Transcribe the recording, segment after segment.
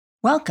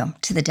Welcome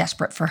to the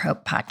Desperate for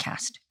Hope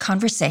podcast,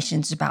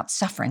 conversations about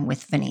suffering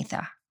with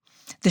Vinitha,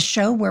 the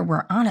show where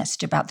we're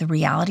honest about the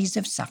realities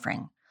of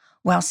suffering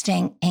while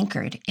staying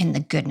anchored in the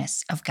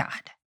goodness of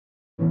God.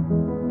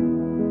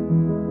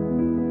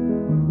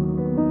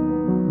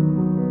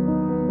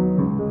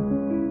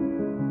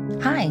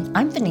 Hi,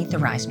 I'm Vinitha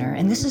Reisner,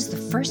 and this is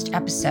the first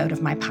episode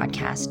of my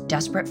podcast,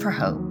 Desperate for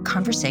Hope,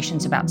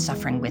 Conversations About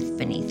Suffering with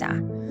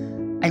Vinitha.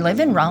 I live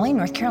in Raleigh,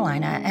 North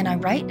Carolina, and I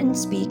write and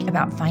speak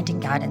about finding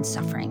God in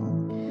suffering.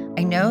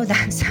 I know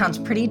that sounds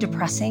pretty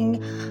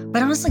depressing,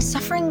 but honestly,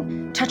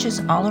 suffering touches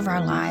all of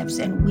our lives,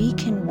 and we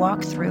can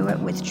walk through it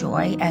with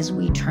joy as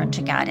we turn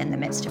to God in the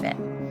midst of it.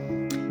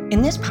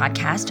 In this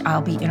podcast,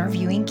 I'll be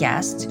interviewing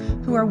guests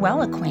who are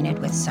well acquainted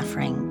with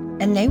suffering,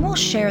 and they will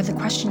share the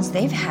questions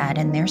they've had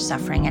in their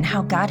suffering and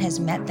how God has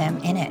met them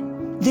in it.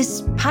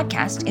 This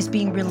podcast is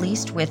being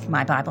released with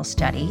my Bible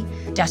study,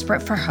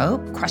 Desperate for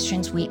Hope,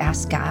 Questions We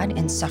Ask God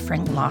in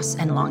Suffering, Loss,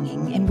 and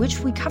Longing, in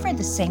which we cover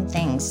the same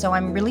things. So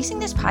I'm releasing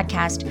this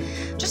podcast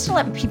just to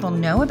let people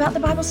know about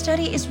the Bible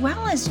study, as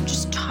well as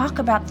just talk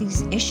about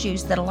these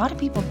issues that a lot of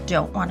people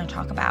don't want to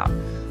talk about,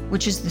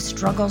 which is the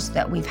struggles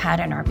that we've had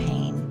in our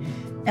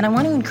pain. And I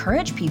want to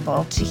encourage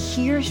people to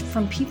hear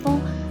from people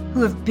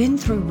who have been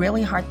through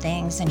really hard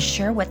things and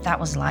share what that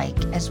was like,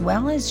 as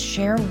well as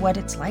share what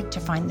it's like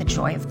to find the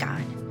joy of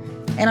God.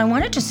 And I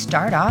wanted to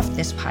start off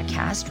this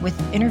podcast with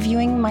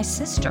interviewing my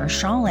sister,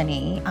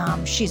 Shalini.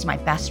 She's my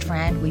best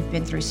friend. We've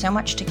been through so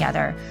much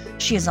together.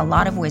 She has a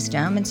lot of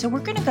wisdom. And so we're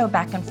going to go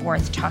back and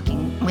forth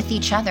talking with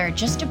each other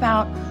just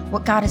about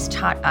what God has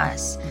taught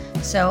us.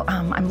 So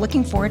I'm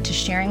looking forward to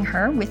sharing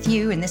her with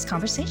you in this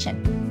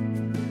conversation.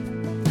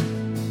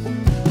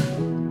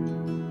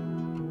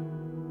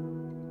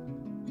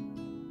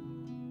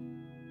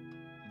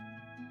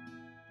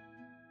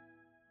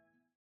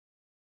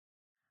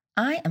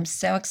 I am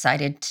so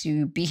excited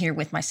to be here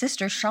with my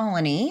sister,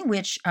 Shalini,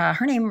 which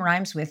her name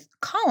rhymes with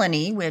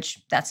colony,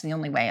 which that's the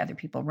only way other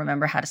people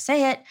remember how to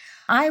say it.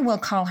 I will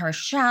call her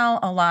Shal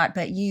a lot,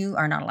 but you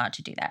are not allowed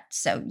to do that.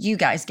 So you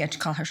guys get to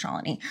call her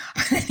Shalini.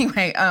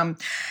 Anyway,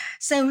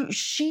 so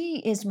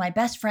she is my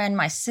best friend,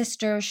 my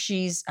sister.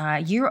 She's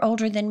a year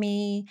older than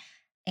me,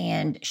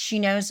 and she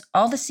knows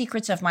all the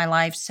secrets of my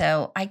life.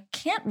 So I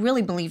can't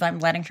really believe I'm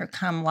letting her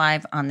come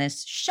live on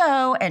this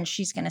show, and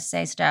she's going to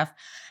say stuff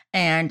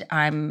and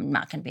I'm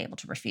not going to be able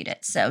to refute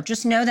it. So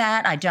just know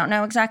that. I don't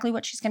know exactly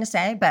what she's going to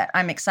say, but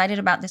I'm excited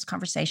about this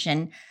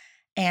conversation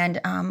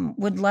and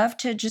would love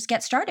to just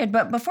get started.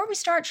 But before we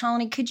start,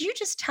 Shalini, could you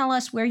just tell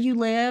us where you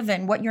live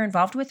and what you're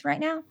involved with right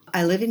now?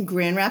 I live in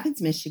Grand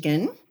Rapids,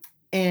 Michigan,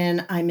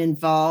 and I'm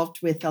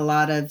involved with a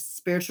lot of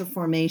spiritual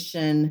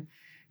formation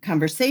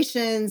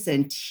conversations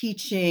and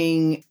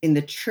teaching in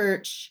the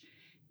church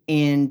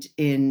and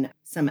in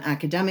some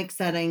academic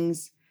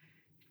settings.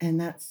 And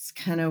that's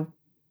kind of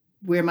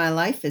where my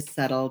life is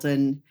settled.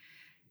 And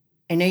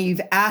I know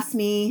you've asked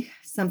me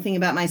something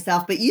about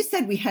myself, but you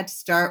said we had to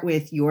start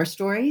with your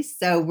story.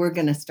 So we're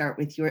going to start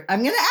with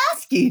I'm going to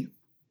ask you,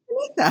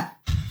 Anita,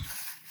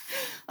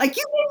 like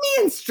you gave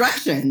me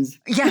instructions.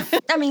 Yeah.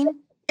 I mean,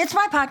 it's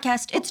my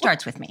podcast. It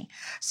starts with me.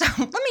 So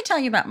let me tell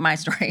you about my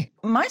story.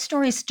 My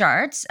story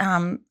starts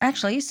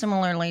actually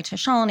similarly to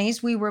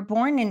Shalini's. We were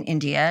born in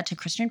India to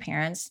Christian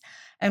parents.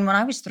 And when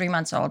I was 3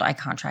 months old, I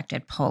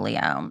contracted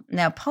polio.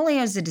 Now,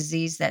 polio is a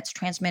disease that's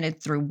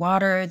transmitted through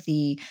water.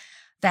 The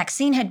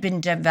vaccine had been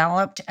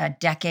developed a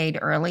decade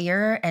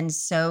earlier, and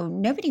so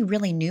nobody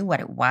really knew what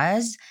it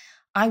was.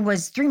 I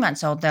was 3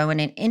 months old, though, and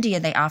in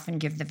India, they often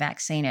give the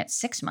vaccine at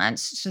 6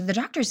 months. So the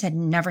doctors had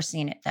never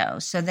seen it, though.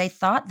 So they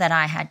thought that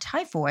I had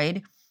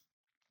typhoid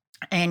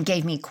and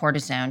gave me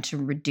cortisone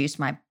to reduce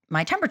my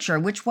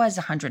temperature, which was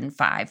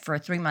 105. For a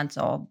 3 months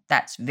old,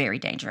 that's very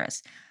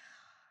dangerous.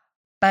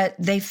 But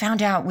they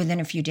found out within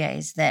a few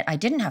days that I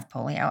didn't have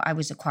polio. I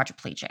was a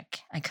quadriplegic.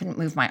 I couldn't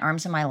move my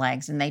arms and my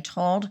legs. And they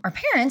told our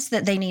parents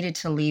that they needed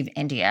to leave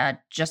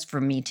India just for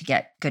me to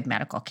get good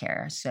medical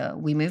care. So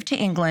we moved to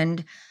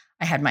England.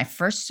 I had my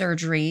first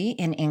surgery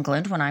in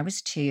England when I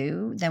was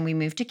 2. Then we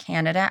moved to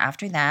Canada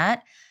after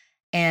that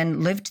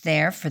and lived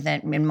there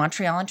in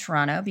Montreal and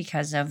Toronto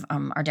because of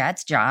our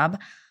dad's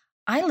job.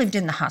 I lived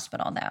in the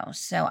hospital, though,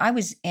 so I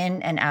was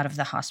in and out of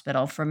the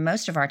hospital for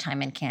most of our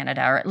time in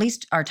Canada, or at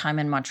least our time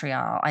in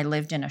Montreal. I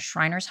lived in a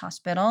Shriners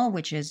Hospital,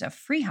 which is a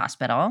free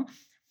hospital,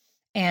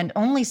 and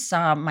only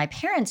saw my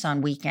parents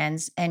on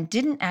weekends and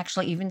didn't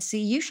actually even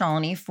see you,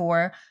 Shalini,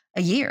 for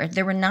a year.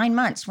 There were 9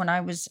 months when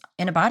I was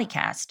in a body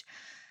cast.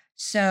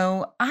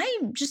 So I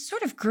just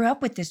sort of grew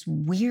up with this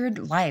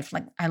weird life.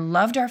 Like I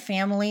loved our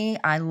family.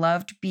 I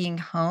loved being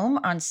home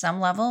on some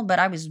level, but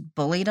I was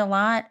bullied a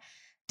lot.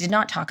 Did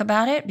not talk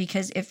about it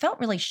because it felt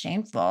really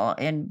shameful.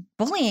 And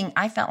bullying,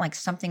 I felt like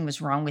something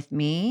was wrong with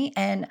me.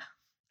 And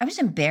I was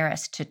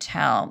embarrassed to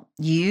tell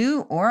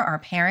you or our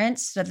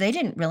parents, so they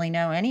didn't really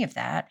know any of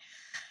that.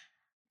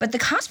 But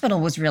the hospital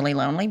was really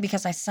lonely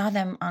because I saw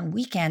them on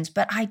weekends,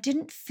 but I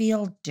didn't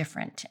feel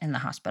different in the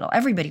hospital.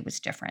 Everybody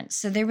was different.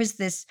 So there was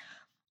this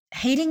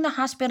hating the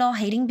hospital,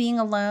 hating being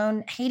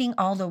alone, hating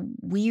all the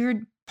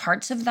weird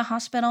parts of the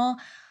hospital.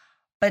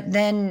 but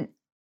then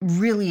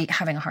really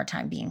having a hard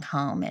time being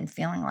home and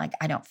feeling like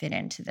I don't fit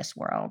into this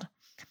world.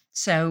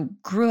 So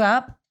grew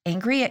up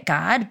angry at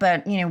God,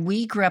 but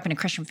we grew up in a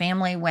Christian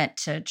family, went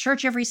to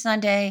church every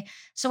Sunday.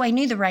 So I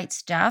knew the right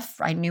stuff.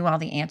 I knew all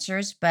the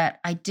answers, but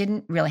I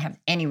didn't really have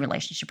any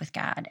relationship with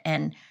God.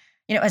 And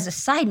as a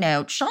side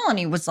note,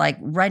 Shalini was like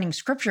writing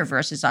scripture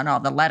verses on all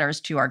the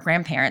letters to our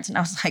grandparents. And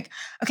I was like,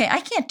 okay,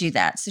 I can't do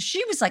that. So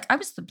she was like, I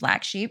was the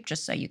black sheep,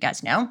 just so you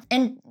guys know,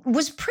 and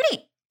was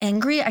pretty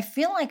angry. I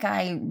feel like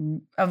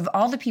of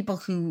all the people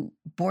who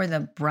bore the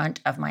brunt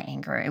of my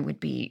anger, it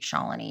would be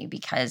Shalini,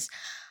 because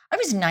I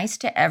was nice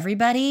to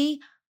everybody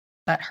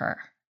but her.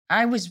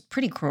 I was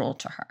pretty cruel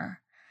to her.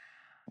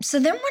 So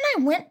then when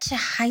I went to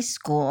high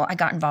school, I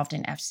got involved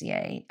in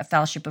FCA, a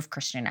Fellowship of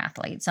Christian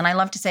Athletes. And I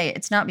love to say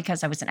it's not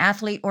because I was an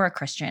athlete or a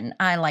Christian.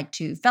 I like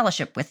to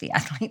fellowship with the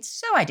athletes.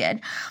 So I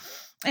did.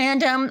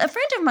 And a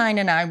friend of mine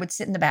and I would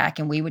sit in the back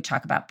and we would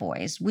talk about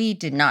boys. We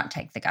did not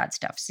take the God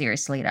stuff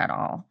seriously at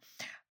all.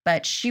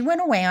 But she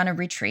went away on a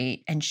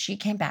retreat and she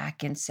came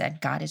back and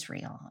said, God is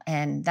real.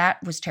 And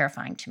that was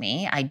terrifying to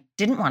me. I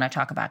didn't want to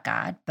talk about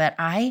God, but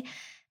I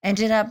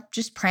ended up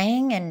just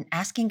praying and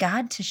asking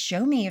God to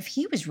show me if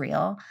he was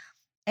real.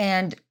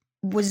 And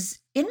was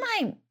in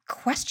my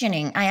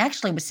questioning, I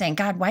actually was saying,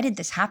 God, why did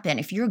this happen?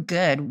 If you're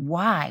good,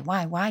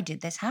 why did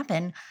this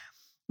happen?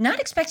 Not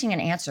expecting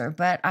an answer,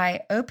 but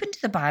I opened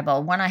the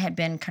Bible when I had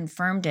been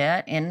confirmed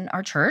in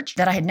our church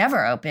that I had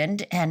never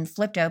opened, and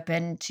flipped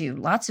open to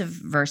lots of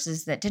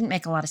verses that didn't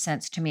make a lot of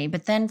sense to me,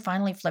 but then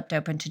finally flipped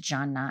open to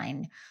John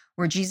 9,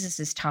 where Jesus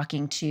is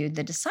talking to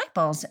the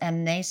disciples,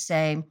 and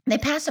they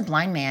pass a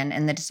blind man,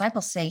 and the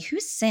disciples say, who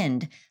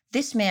sinned,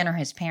 this man or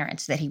his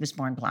parents, that he was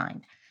born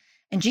blind?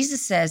 And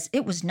Jesus says,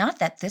 it was not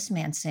that this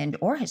man sinned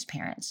or his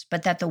parents,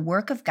 but that the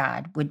work of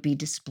God would be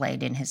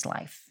displayed in his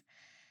life.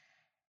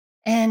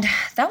 And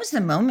that was the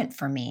moment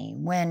for me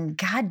when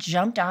God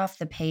jumped off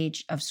the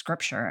page of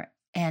scripture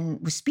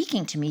and was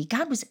speaking to me.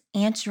 God was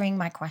answering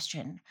my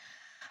question.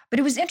 But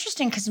it was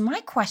interesting because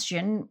my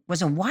question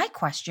was a why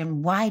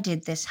question. Why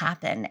did this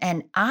happen?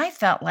 And I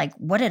felt like,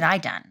 what had I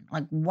done?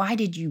 Like, why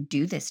did you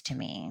do this to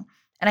me?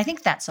 And I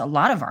think that's a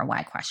lot of our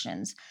why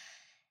questions.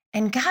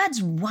 And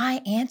God's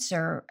why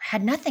answer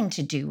had nothing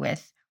to do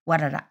with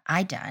what had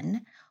I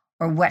done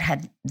or what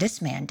had this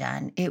man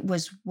done. It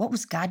was, what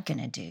was God going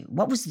to do?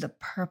 What was the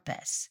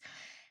purpose?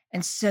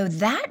 And so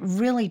that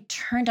really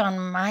turned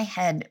on my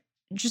head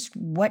just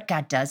what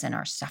God does in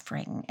our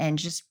suffering, and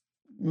just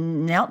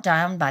knelt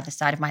down by the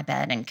side of my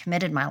bed and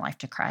committed my life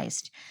to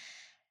Christ,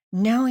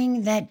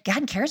 knowing that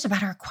God cares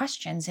about our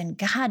questions and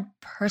God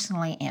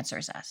personally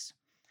answers us.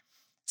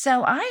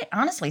 So I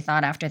honestly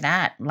thought after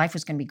that, life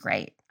was going to be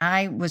great.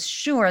 I was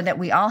sure that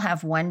we all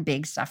have one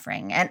big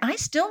suffering. And I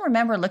still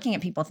remember looking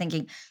at people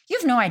thinking, you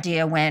have no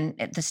idea when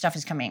the stuff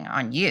is coming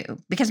on you,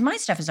 because my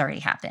stuff has already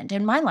happened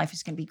and my life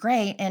is going to be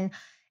great. And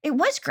it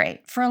was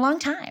great for a long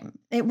time.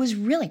 It was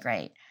really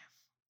great.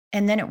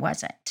 And then it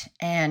wasn't.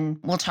 And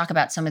we'll talk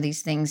about some of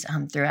these things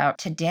throughout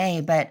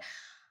today. But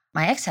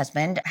my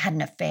ex-husband had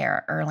an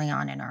affair early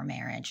on in our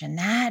marriage, and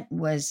that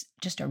was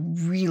just a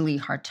really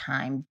hard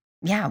time.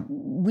 Yeah,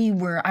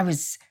 I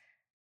was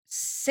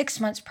 6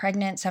 months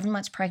pregnant, 7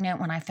 months pregnant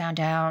when I found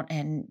out,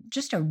 and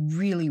just a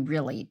really,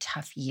 really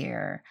tough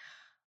year.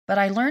 But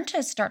I learned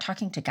to start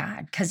talking to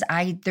God because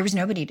there was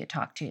nobody to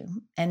talk to.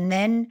 And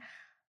then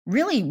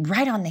really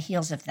right on the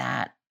heels of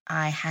that,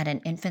 I had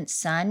an infant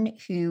son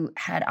who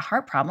had a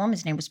heart problem.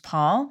 His name was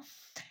Paul,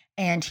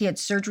 and he had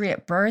surgery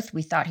at birth.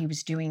 We thought he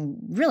was doing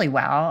really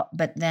well,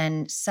 but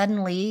then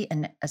suddenly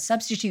a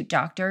substitute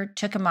doctor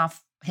took him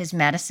off his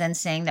medicine,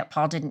 saying that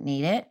Paul didn't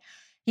need it.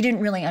 He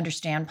didn't really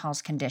understand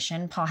Paul's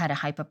condition. Paul had a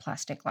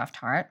hypoplastic left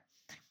heart,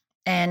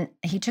 and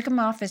he took him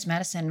off his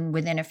medicine.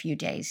 Within a few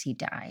days, he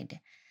died.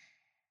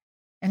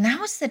 And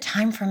that was the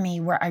time for me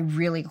where I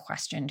really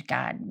questioned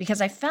God, because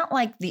I felt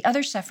like the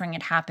other suffering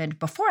had happened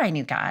before I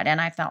knew God.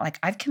 And I felt like,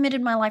 I've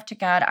committed my life to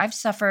God. I've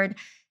suffered.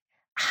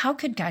 How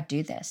could God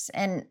do this?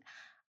 And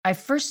I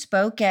first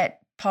spoke at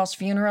Paul's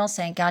funeral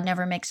saying God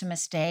never makes a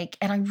mistake.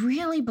 And I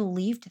really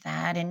believed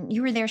that. And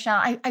you were there,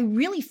 Shal. I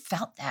really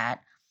felt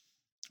that.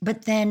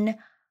 But then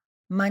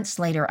months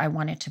later, I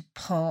wanted to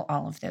pull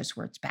all of those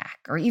words back,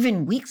 or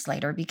even weeks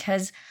later,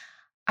 because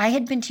I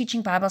had been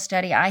teaching Bible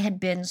study. I had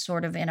been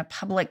sort of in a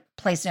public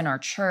place in our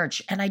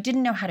church, and I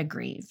didn't know how to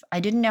grieve. I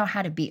didn't know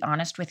how to be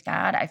honest with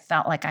God. I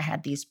felt like I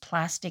had these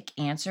plastic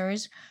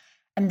answers,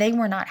 and they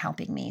were not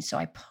helping me. So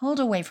I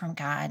pulled away from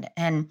God.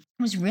 And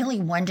it was really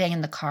one day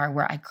in the car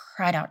where I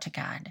cried out to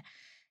God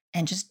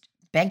and just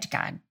begged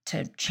God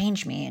to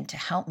change me and to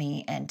help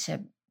me and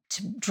to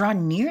draw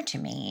near to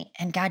me.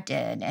 And God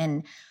did.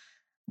 And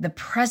the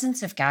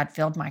presence of God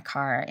filled my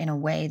car in a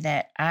way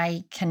that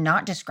I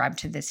cannot describe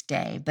to this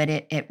day, but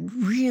it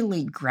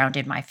really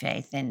grounded my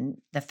faith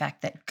in the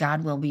fact that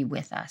God will be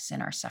with us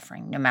in our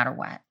suffering, no matter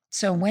what.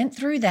 So went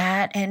through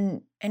that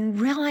and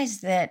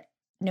realized that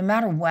no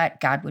matter what,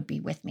 God would be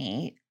with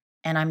me.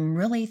 And I'm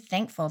really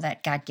thankful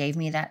that God gave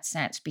me that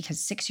sense, because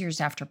 6 years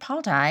after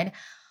Paul died,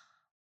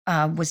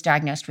 was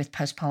diagnosed with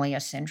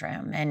post-polio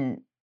syndrome.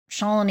 And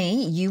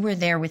Shalini, you were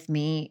there with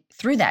me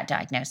through that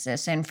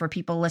diagnosis. And for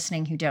people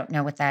listening who don't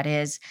know what that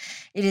is,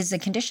 it is a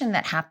condition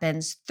that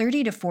happens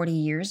 30 to 40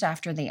 years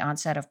after the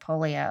onset of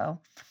polio.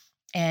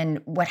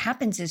 And what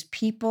happens is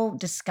people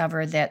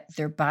discover that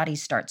their body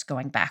starts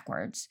going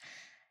backwards.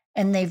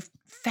 And they've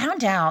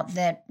found out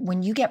that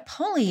when you get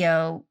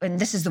polio, and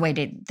this is the way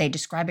they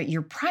describe it,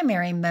 your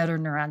primary motor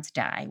neurons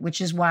die,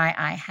 which is why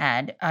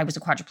I was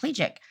a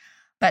quadriplegic.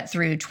 But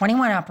through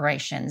 21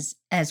 operations,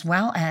 as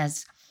well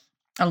as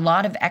a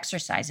lot of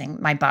exercising,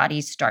 my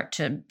body started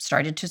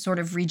to sort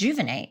of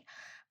rejuvenate.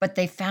 But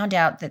they found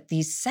out that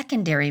these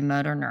secondary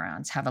motor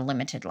neurons have a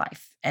limited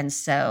life. And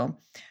so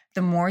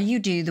the more you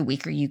do, the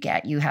weaker you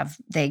get.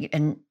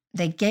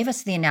 They gave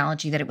us the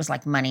analogy that it was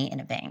like money in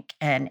a bank,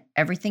 and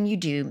everything you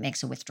do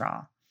makes a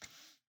withdrawal.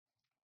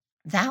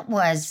 That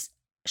was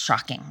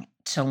shocking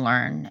to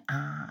learn.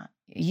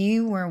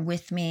 You were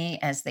with me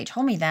as they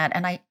told me that,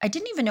 and I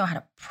didn't even know how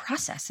to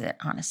process it,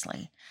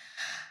 honestly.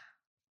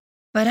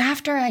 But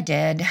after I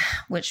did,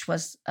 which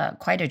was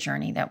quite a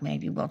journey that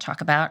maybe we'll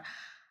talk about,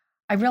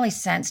 I really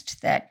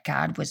sensed that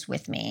God was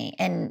with me,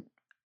 and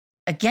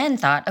again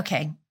thought,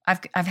 okay,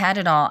 I've had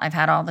it all. I've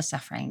had all the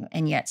suffering,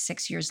 and yet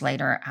 6 years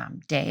later,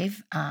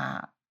 Dave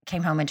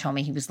came home and told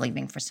me he was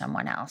leaving for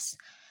someone else.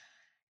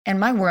 And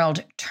my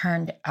world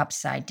turned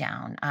upside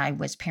down. I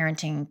was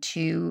parenting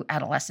two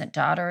adolescent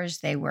daughters.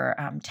 They were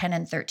 10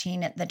 and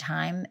 13 at the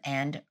time,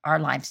 and our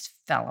lives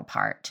fell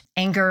apart.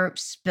 Anger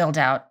spilled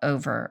out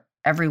over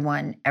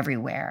everyone,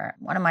 everywhere.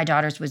 One of my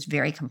daughters was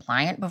very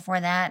compliant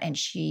before that, and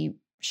she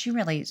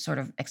really sort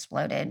of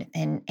exploded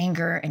in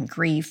anger and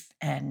grief,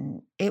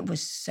 and it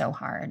was so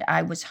hard.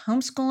 I was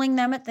homeschooling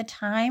them at the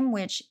time,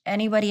 which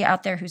anybody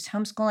out there who's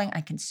homeschooling, I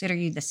consider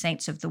you the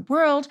saints of the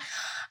world.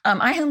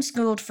 I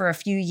homeschooled for a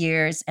few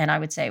years, and I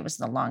would say it was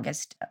the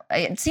longest.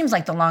 It seems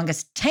like the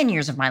longest 10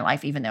 years of my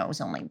life, even though it was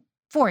only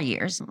 4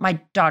 years. My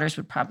daughters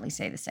would probably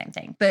say the same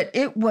thing, but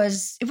it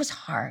was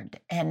hard.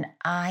 And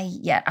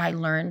I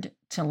learned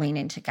to lean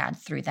into God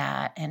through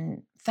that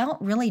and felt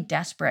really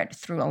desperate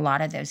through a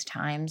lot of those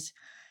times.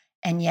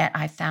 And yet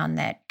I found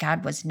that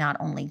God was not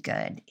only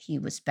good, he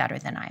was better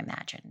than I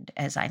imagined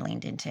as I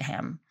leaned into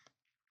him.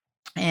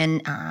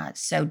 And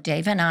so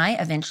Dave and I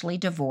eventually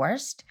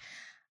divorced.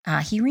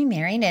 He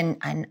remarried,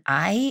 and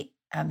I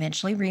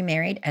eventually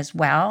remarried as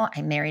well.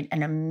 I married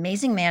an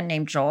amazing man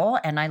named Joel,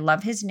 and I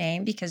love his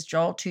name because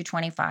Joel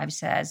 2:25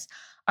 says,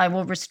 I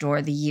will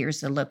restore the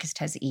years the locust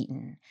has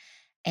eaten.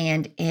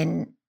 And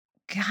in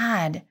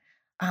God,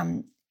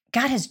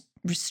 God has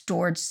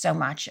restored so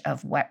much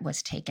of what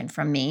was taken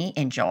from me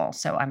in Joel.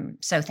 So I'm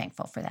so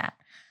thankful for that.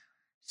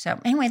 So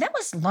anyway, that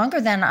was longer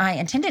than I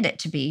intended it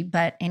to be.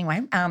 But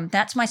anyway,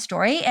 that's my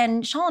story.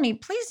 And Shalini,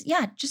 please,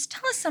 just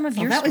tell us some of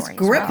your That story. was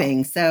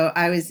gripping. So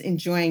I was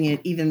enjoying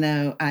it, even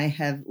though I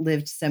have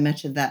lived so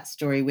much of that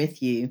story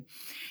with you.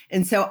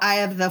 And so I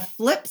have the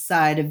flip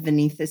side of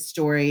Vinitha's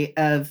story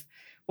of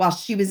while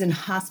she was in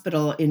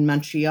hospital in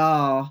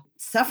Montreal,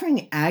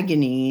 suffering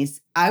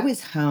agonies, I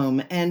was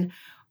home, and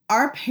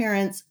our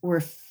parents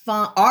are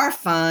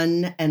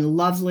fun and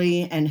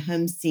lovely, and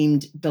home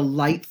seemed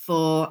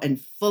delightful and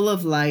full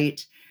of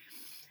light.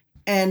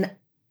 And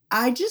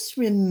I just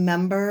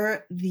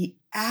remember the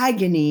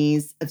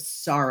agonies of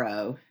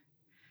sorrow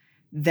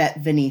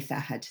that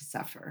Vinitha had to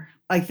suffer.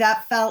 Like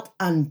that felt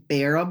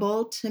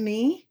unbearable to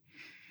me.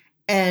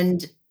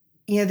 And,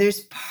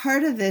 there's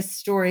part of this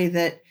story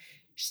that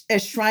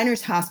as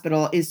Shriners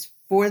Hospital is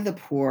for the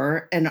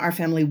poor, and our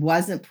family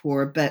wasn't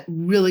poor, but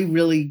really,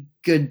 really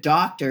good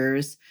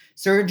doctors,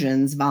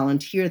 surgeons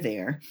volunteer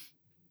there.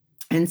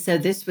 And so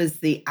this was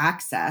the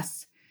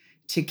access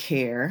to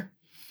care.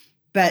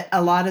 But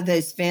a lot of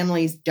those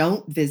families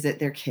don't visit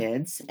their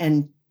kids,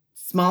 and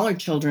smaller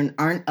children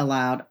aren't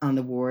allowed on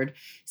the ward.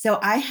 So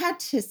I had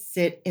to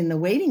sit in the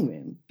waiting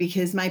room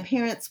because my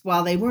parents,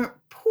 while they weren't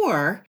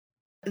poor,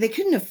 they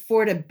couldn't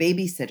afford a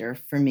babysitter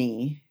for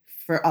me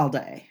for all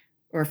day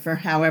or for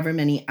however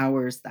many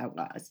hours that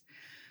was.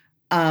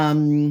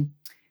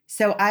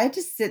 So I had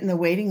to sit in the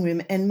waiting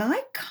room, and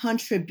my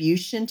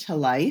contribution to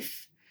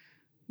life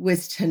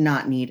was to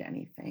not need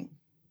anything,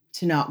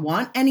 to not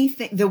want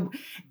anything.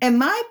 And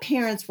my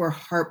parents were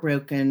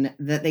heartbroken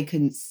that they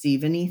couldn't see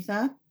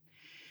Vinitha.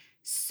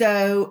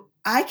 So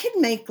I could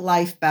make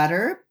life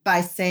better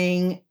by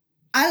saying,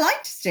 I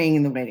liked staying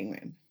in the waiting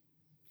room.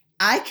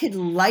 I could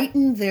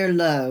lighten their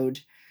load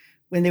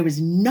when there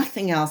was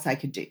nothing else I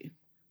could do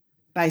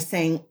by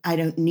saying, I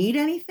don't need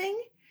anything.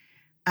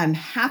 I'm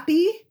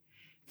happy.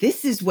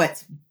 This is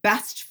what's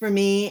best for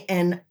me.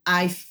 And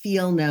I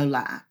feel no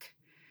lack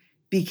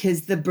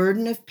because the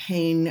burden of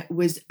pain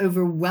was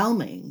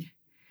overwhelming.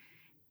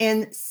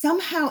 And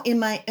somehow in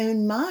my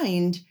own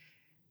mind,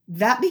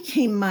 that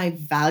became my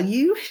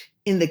value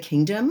in the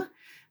kingdom.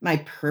 My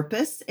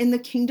purpose in the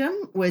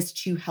kingdom was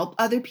to help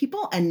other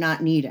people and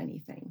not need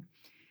anything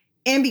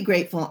and be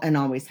grateful and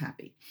always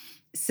happy.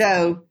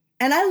 So,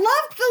 and I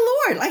loved the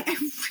Lord. Like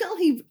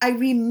I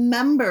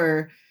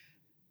remember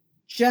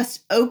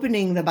just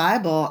opening the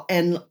Bible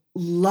and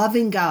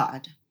loving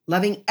God,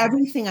 loving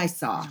everything I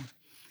saw.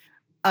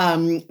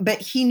 But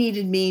he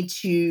needed me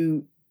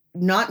to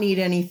not need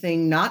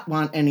anything, not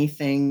want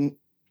anything,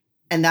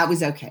 and that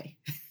was okay.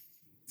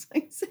 It's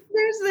like, so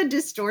there's the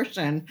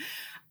distortion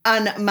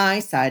on my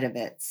side of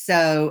it.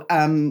 So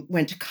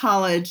went to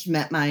college,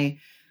 met my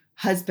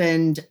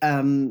husband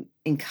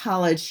in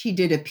college. He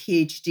did a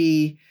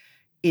PhD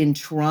in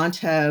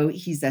Toronto.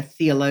 He's a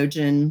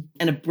theologian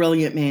and a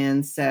brilliant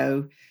man.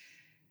 So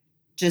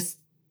just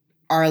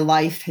our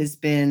life has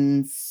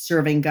been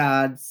serving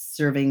God,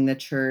 serving the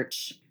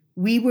church.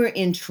 We were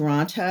in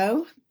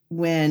Toronto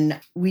when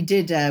we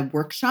did a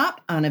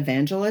workshop on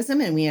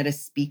evangelism, and we had a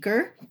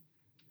speaker.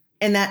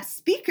 And that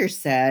speaker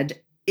said,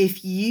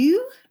 if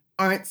you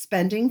aren't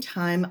spending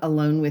time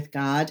alone with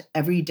God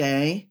every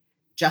day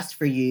just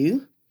for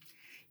you,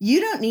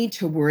 you don't need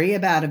to worry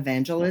about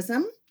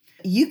evangelism.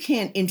 You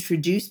can't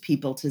introduce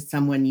people to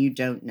someone you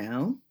don't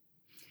know.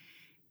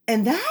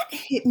 And that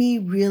hit me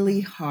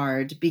really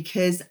hard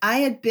because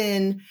I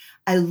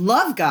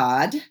love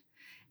God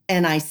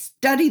and I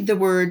studied the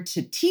word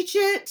to teach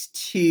it,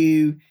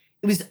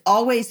 it was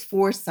always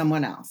for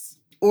someone else.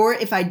 Or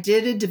if I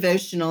did a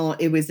devotional,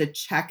 it was a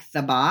check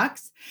the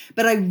box.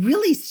 But I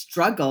really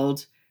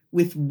struggled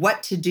with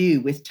what to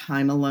do with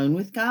time alone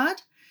with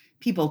God.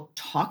 People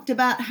talked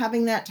about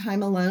having that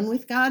time alone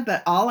with God,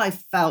 but all I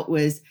felt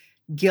was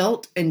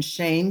guilt and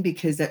shame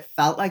because it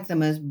felt like the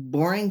most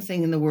boring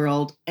thing in the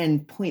world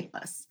and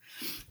pointless.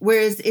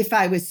 Whereas if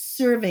I was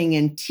serving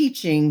and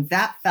teaching,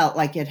 that felt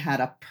like it had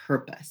a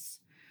purpose.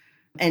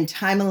 And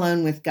time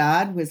alone with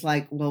God was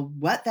like, well,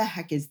 what the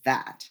heck is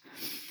that?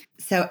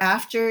 So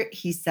after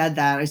he said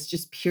that, I was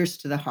just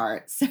pierced to the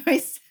heart. So I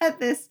said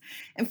this,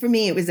 and for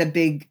me, it was a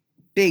big,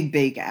 big,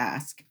 big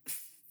ask.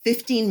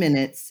 15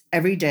 minutes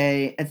every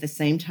day at the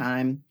same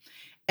time.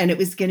 And it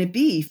was going to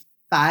be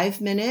 5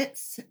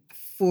 minutes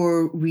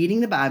for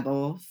reading the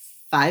Bible,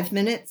 5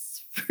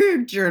 minutes for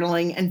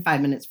journaling, and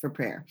 5 minutes for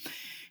prayer.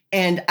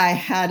 And I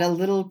had a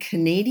little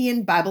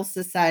Canadian Bible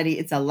Society.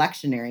 It's a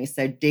lectionary,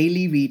 so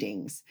daily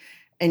readings.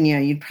 And,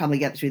 you'd probably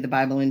get through the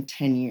Bible in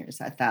 10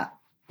 years. I thought,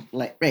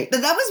 right. But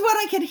that was what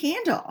I could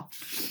handle.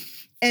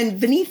 And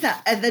Vanitha,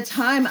 at the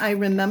time, I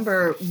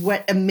remember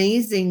what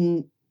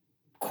amazing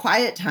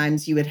quiet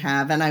times you would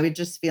have. And I would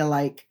just feel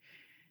like,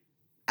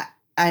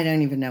 I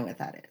don't even know what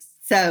that is.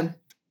 So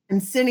I'm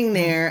sitting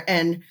there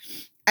and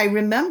I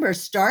remember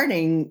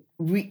starting,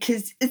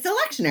 because it's a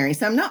lectionary,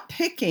 so I'm not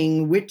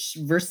picking which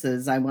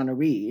verses I want to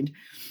read.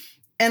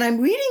 And I'm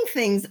reading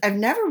things I've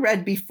never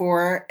read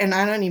before, and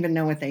I don't even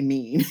know what they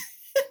mean.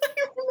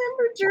 I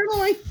remember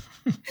journaling.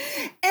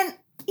 And,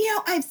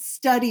 I've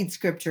studied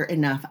scripture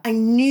enough. I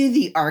knew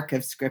the arc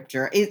of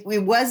scripture. It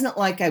wasn't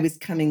like I was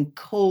coming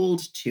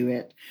cold to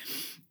it.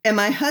 And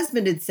my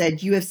husband had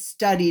said, you have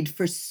studied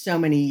for so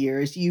many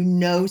years. You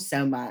know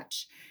so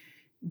much.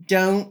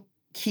 Don't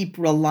keep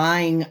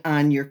relying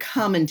on your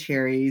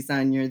commentaries,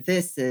 on your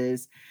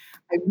thises.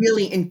 I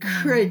really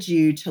encourage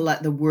you to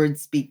let the word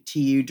speak to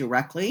you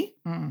directly.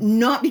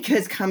 Not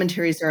because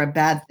commentaries are a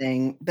bad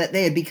thing, but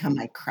they had become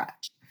my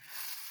crutch.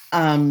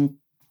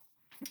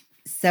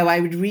 So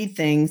I would read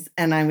things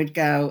and I would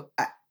go,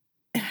 I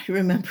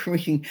remember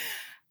reading,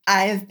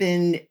 I have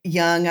been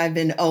young, I've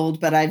been old,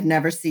 but I've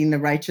never seen the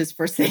righteous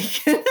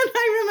forsaken. And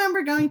I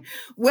remember going,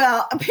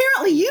 well,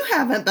 apparently you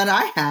haven't, but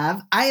I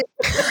have. I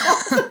have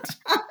all the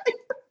time.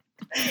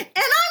 And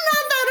I'm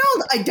not that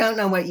old. I don't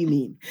know what you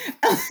mean.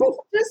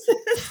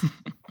 Just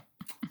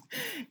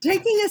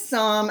taking a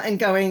psalm and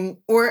going,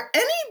 or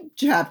any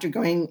chapter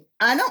going,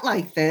 I don't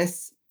like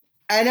this.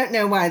 I don't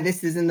know why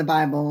this is in the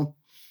Bible.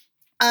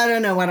 I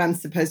don't know what I'm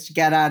supposed to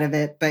get out of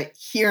it, but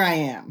here I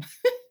am.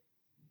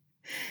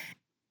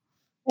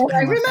 And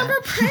I remember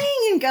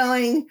praying and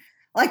going,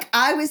 like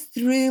I was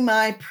through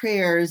my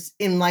prayers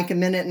in like a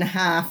minute and a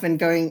half and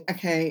going,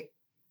 okay,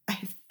 I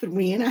have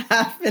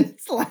 3.5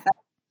 minutes left.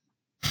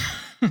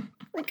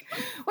 Like,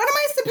 what am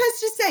I supposed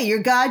to say? You're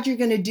God, you're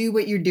going to do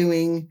what you're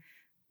doing.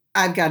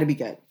 I've got to be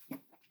good.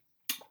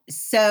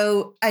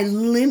 So I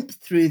limp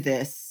through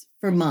this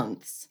for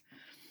months.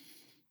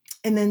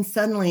 And then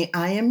suddenly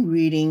I am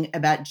reading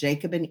about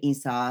Jacob and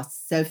Esau,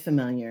 so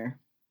familiar.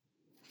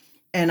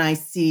 And I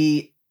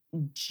see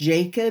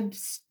Jacob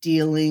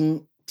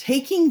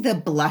taking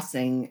the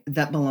blessing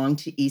that belonged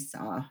to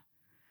Esau.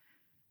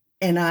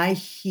 And I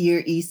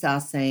hear Esau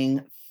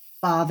saying,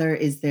 Father,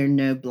 is there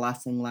no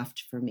blessing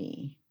left for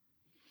me?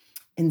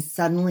 And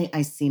suddenly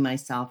I see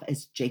myself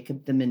as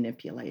Jacob the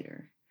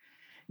manipulator,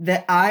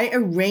 that I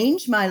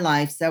arrange my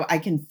life so I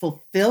can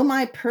fulfill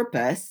my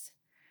purpose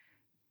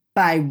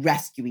by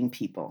rescuing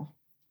people.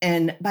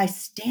 And by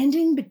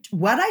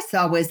what I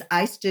saw was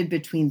I stood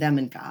between them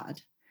and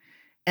God.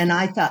 And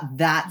I thought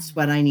that's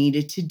what I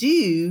needed to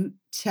do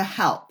to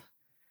help.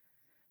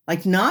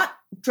 Like not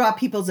draw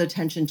people's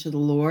attention to the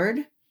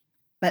Lord,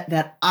 but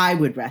that I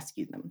would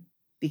rescue them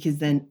because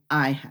then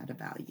I had a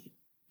value.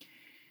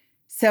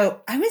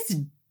 So I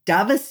was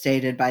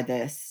devastated by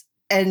this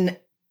and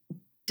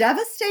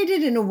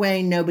devastated in a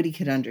way nobody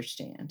could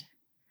understand.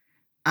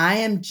 I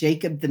am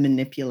Jacob the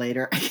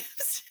manipulator. I kept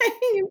saying,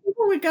 and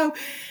people would go,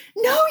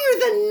 no, you're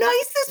the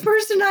nicest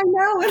person I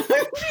know. And I'd be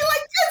like,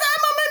 because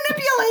I'm a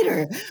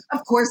manipulator.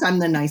 Of course, I'm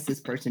the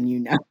nicest person you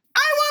know.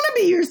 I want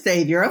to be your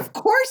savior. Of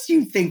course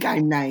you think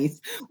I'm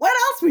nice. What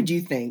else would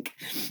you think?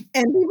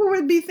 And people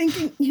would be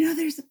thinking,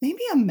 there's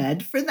maybe a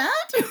med for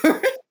that.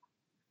 Or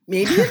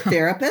maybe a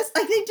therapist.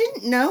 Like they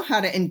didn't know how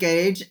to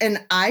engage.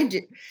 And I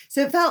did.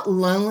 So it felt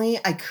lonely.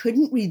 I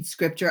couldn't read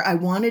scripture. I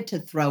wanted to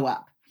throw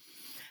up.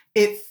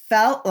 It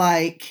felt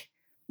like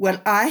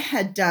what I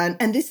had done,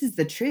 and this is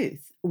the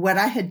truth, what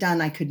I had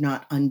done, I could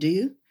not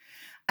undo.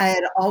 I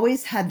had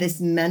always had this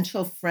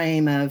mental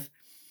frame of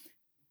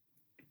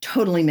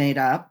totally made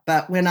up,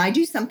 but when I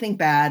do something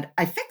bad,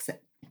 I fix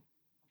it.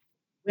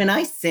 When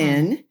I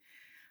sin,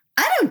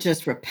 I don't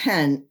just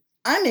repent,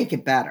 I make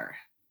it better.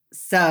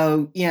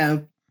 So,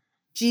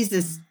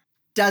 Jesus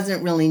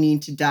doesn't really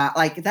need to die.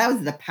 Like that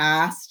was the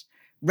past.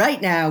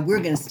 Right now, we're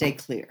going to stay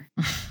clear.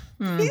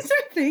 These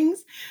are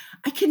things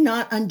I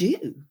cannot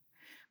undo.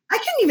 I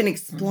couldn't even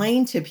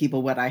explain to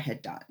people what I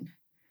had done.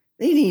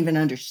 They didn't even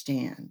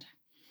understand.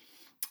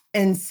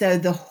 And so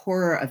the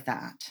horror of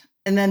that.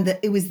 And then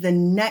it was the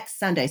next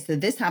Sunday. So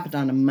this happened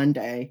on a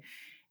Monday.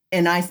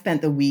 And I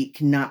spent the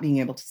week not being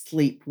able to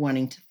sleep,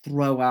 wanting to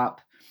throw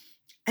up.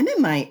 I'm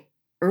in my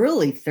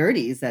early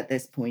 30s at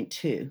this point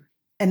too.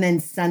 And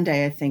then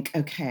Sunday, I think,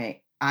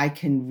 okay, I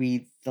can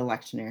read the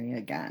lectionary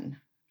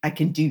again. I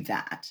can do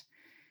that.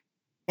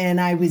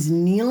 And I was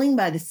kneeling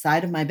by the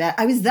side of my bed.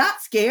 I was that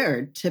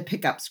scared to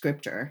pick up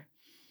scripture.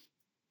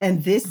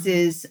 And this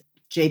is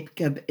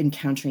Jacob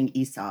encountering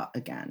Esau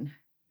again.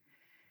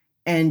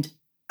 And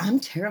I'm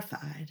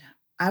terrified.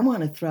 I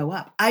want to throw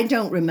up. I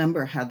don't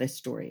remember how this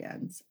story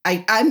ends.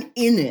 I'm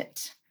in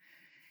it.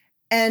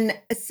 And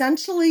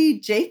essentially,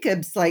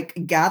 Jacob's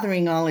like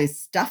gathering all his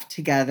stuff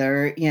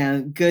together,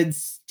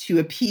 goods to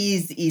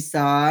appease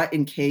Esau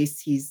in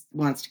case he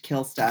wants to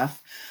kill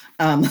stuff,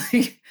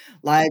 like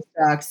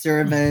livestock,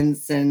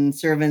 servants.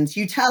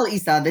 You tell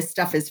Esau this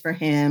stuff is for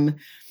him.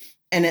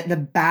 And at the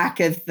back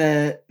of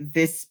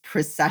this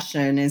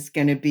procession is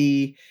going to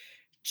be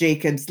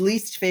Jacob's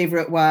least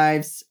favorite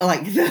wives.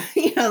 Like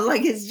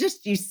it's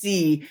just, you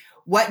see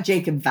what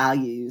Jacob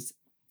values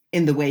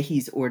in the way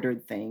he's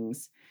ordered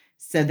things,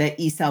 so that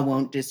Esau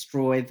won't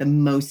destroy the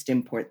most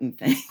important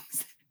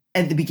things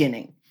at the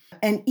beginning.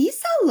 And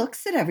Esau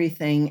looks at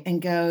everything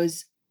and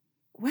goes,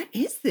 what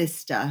is this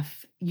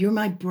stuff? You're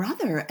my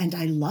brother and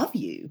I love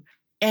you.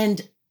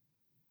 And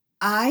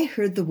I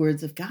heard the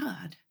words of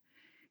God.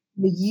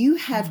 You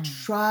have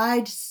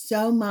tried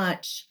so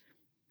much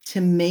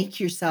to make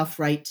yourself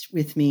right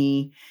with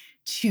me,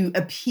 to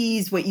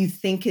appease what you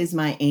think is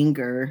my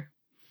anger.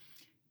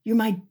 You're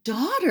my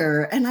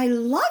daughter and I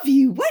love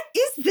you. What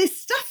is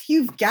this stuff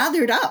you've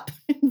gathered up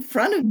in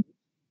front of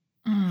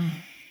me?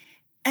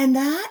 And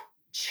that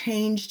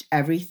changed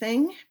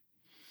everything.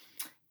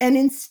 And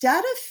instead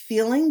of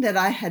feeling that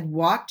I had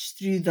walked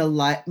through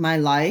my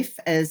life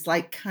as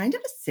like kind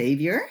of a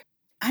savior,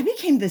 I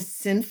became the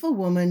sinful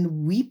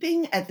woman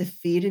weeping at the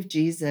feet of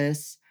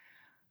Jesus,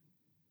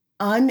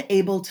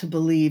 unable to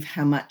believe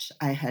how much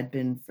I had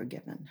been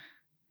forgiven.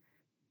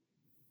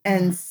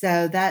 And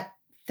so that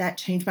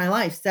changed my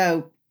life.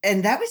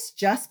 And that was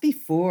just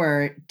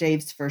before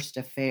Dave's first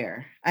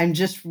affair. I'm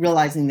just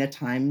realizing the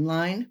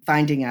timeline,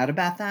 finding out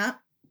about that.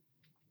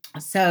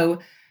 So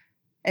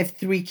I have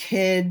 3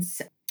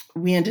 kids.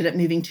 We ended up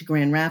moving to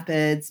Grand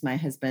Rapids. My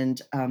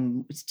husband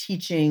was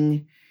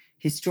teaching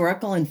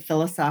historical and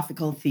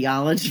philosophical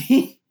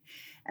theology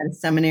at a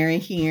seminary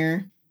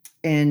here.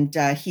 And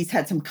he's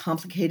had some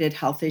complicated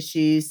health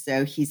issues,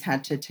 so he's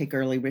had to take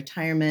early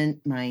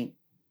retirement. My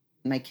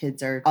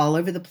kids are all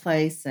over the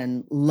place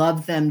and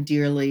love them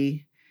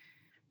dearly.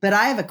 But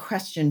I have a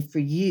question for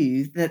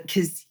you, that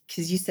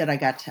because you said I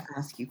got to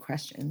ask you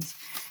questions.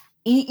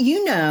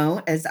 You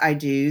know, as I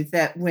do,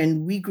 that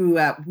when we grew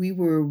up, we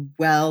were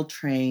well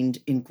trained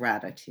in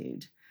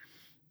gratitude.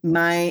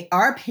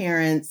 Our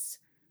parents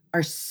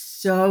are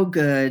so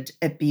good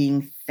at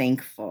being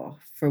thankful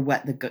for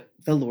what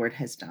the Lord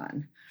has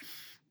done.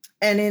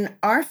 And in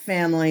our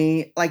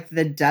family, like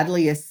the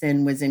deadliest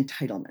sin was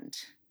entitlement.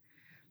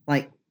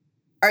 Like,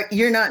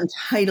 you're not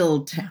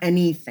entitled to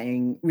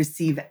anything,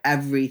 receive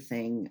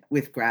everything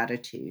with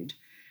gratitude.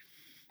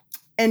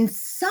 And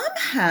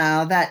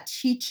somehow that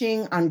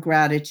teaching on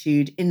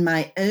gratitude, in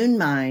my own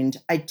mind,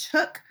 I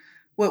took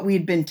what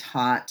we'd been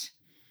taught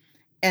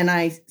and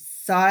I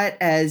saw it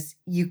as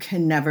you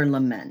can never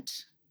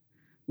lament.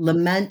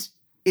 Lament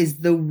is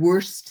the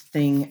worst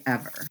thing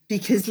ever,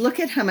 because look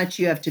at how much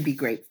you have to be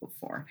grateful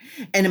for.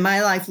 And in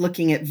my life,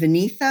 looking at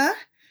Vinitha,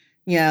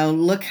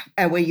 look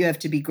at what you have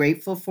to be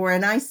grateful for.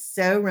 And I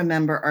so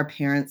remember our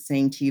parents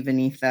saying to you,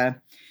 Vinitha,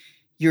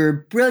 you're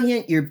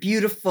brilliant, you're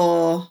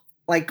beautiful.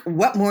 Like,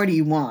 what more do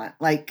you want?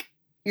 Like,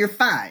 you're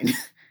fine.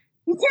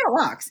 You can't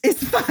walk.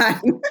 It's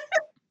fine.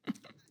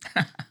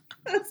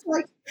 It's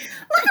like,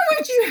 look at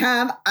what you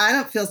have. I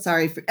don't feel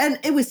sorry for. And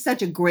it was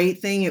such a great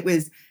thing. It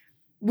was,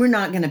 we're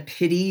not going to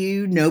pity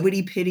you.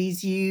 Nobody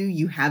pities you.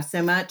 You have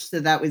so much. So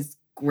that was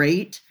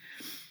great.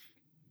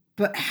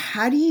 But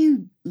how do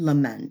you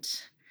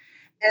lament?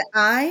 And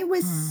I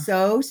was Mm.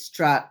 so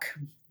struck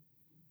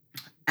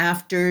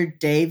after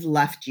Dave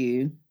left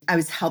you. I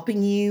was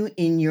helping you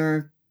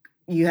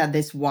you had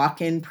this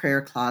walk-in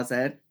prayer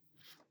closet,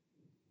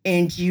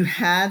 and you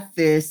had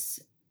this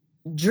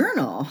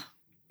journal,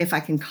 if I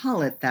can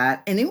call it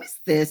that. And it was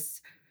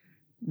this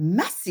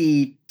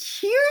messy,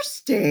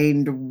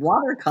 tear-stained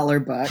watercolor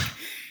book.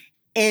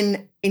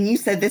 And you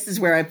said, this is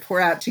where I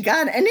pour out to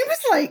God. And it was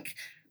like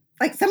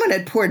someone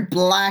had poured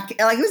black,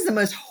 like it was the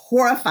most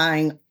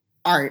horrifying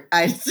art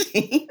I'd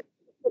seen.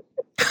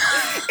 It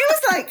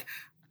was like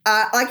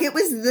it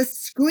was the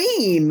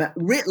Scream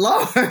writ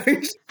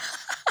large.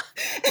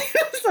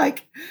 It was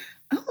like,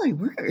 oh my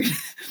word.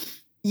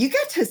 You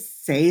get to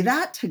say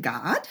that to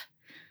God?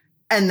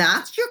 And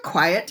that's your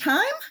quiet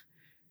time?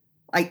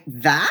 Like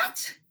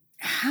that?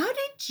 How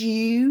did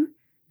you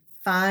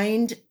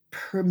find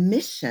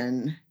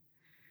permission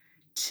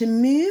to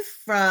move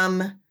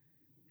from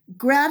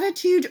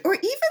gratitude or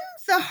even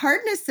the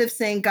hardness of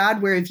saying,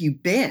 God, where have you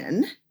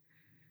been?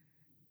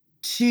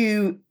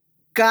 To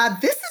God,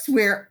 this is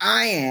where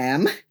I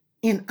am,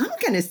 and I'm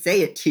going to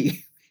say it to you.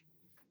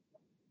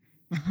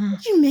 How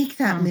did you make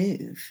that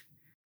move?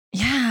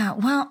 Yeah.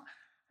 Well,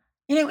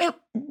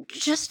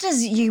 just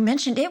as you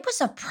mentioned, it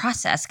was a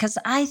process because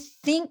I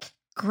think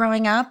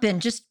growing up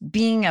and just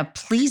being a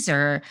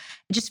pleaser,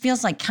 it just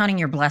feels like counting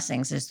your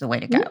blessings is the way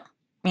to go.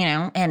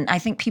 And I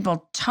think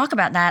people talk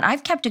about that.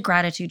 I've kept a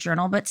gratitude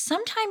journal, but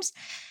sometimes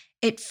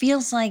it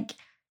feels like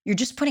you're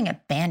just putting a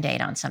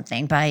band-aid on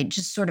something by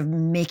just sort of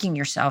making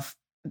yourself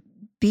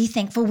be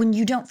thankful when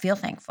you don't feel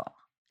thankful.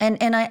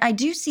 And I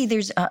do see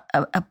there's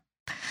a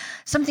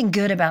something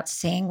good about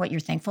saying what you're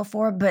thankful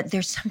for, but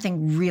there's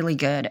something really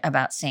good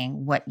about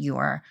saying what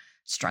you're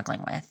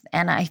struggling with.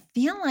 And I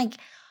feel like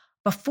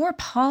before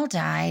Paul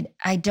died,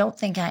 I don't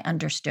think I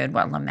understood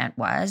what lament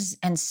was.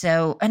 And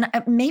so,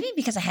 maybe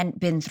because I hadn't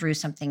been through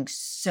something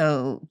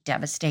so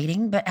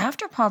devastating, but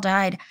after Paul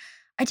died,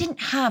 I didn't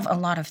have a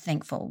lot of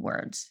thankful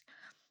words.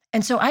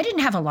 And so I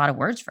didn't have a lot of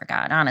words for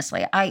God,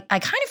 honestly. I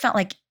kind of felt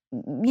like,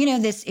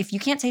 this, if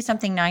you can't say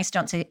something nice,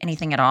 don't say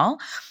anything at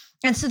all.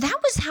 And so that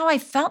was how I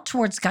felt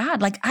towards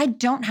God. Like, I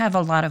don't have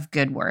a lot of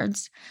good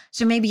words,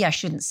 so maybe I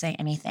shouldn't say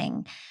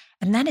anything.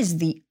 And that is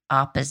the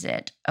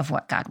opposite of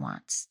what God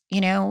wants.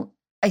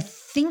 I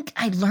think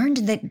I learned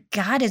that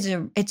God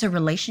it's a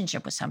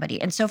relationship with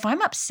somebody. And so if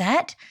I'm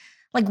upset,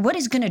 like what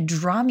is going to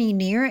draw me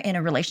near in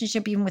a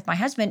relationship, even with my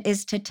husband,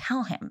 is to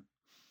tell him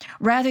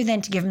rather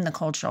than to give him the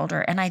cold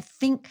shoulder. And I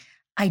think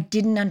I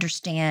didn't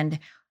understand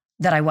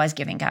that I was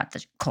giving God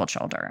the cold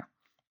shoulder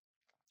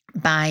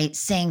by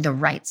saying the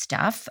right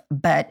stuff,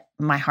 but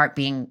my heart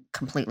being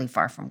completely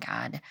far from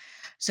God.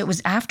 So it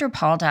was after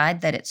Paul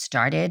died that it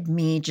started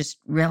me just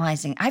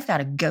realizing I've got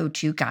to go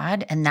to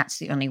God, and that's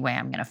the only way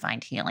I'm going to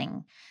find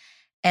healing.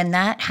 And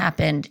that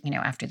happened,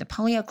 after the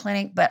polio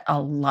clinic, but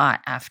a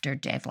lot after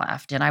Dave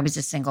left. And I was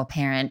a single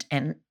parent,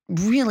 and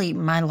really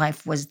my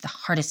life was the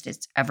hardest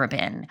it's ever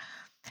been.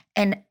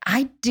 And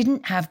I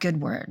didn't have good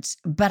words,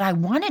 but I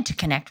wanted to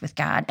connect with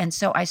God. And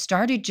so I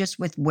started just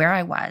with where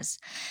I was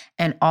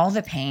and all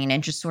the pain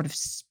and just sort of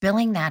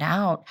spilling that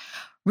out,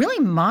 really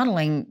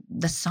modeling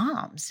the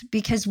Psalms,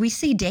 because we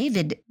see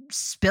David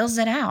spills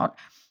it out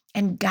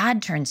and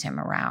God turns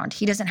him around.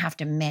 He doesn't have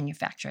to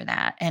manufacture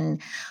that.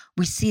 And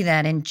we see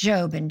that in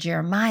Job and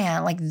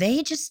Jeremiah, like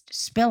they just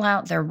spill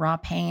out their raw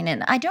pain.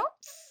 And I don't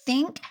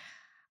think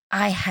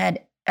I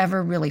had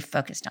ever really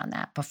focused on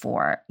that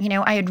before.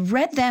 I had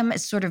read them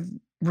as sort of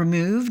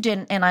removed,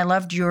 and I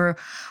loved your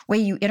way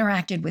you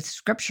interacted with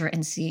scripture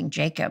and seeing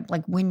Jacob.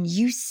 Like when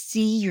you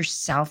see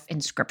yourself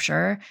in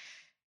scripture,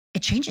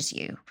 it changes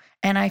you.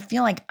 And I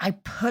feel like I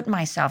put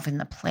myself in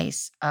the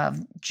place of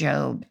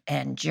Job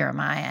and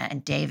Jeremiah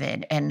and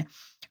David and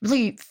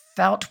really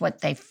felt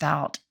what they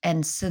felt.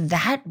 And so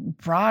that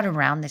brought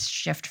around this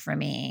shift for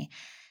me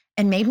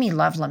and made me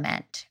love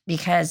lament,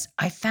 because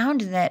I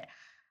found that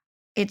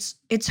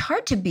it's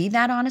hard to be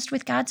that honest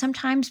with God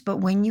sometimes, but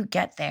when you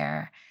get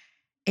there,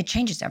 it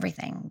changes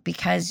everything,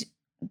 because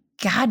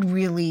God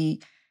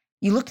really,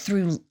 you look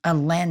through a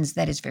lens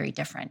that is very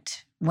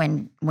different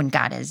when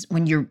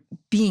you're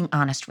being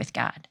honest with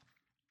God.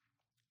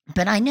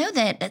 But I know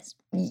that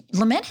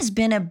lament has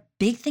been a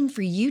big thing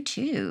for you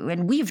too,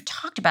 and we've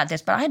talked about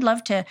this, but I'd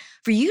love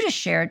for you to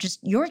share just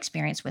your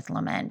experience with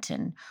lament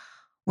and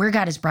where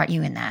God has brought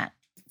you in that.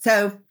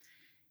 So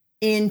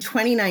in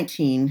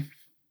 2019,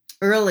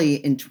 early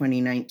in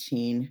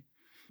 2019,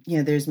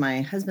 there's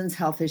my husband's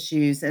health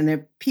issues, and there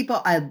are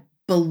people,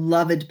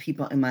 beloved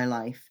people in my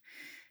life,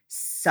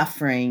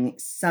 suffering,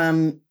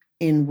 some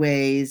in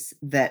ways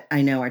that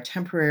I know are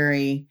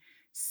temporary,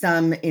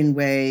 some in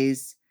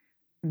ways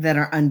that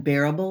are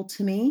unbearable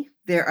to me.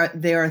 There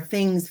are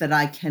things that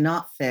I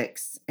cannot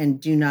fix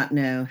and do not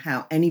know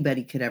how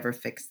anybody could ever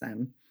fix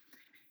them.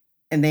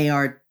 And they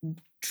are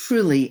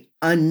truly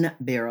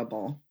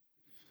unbearable.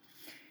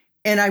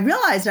 And I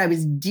realized I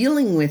was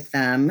dealing with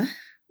them,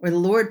 or the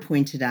Lord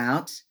pointed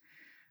out,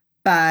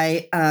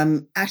 by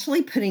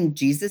actually putting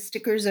Jesus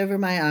stickers over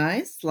my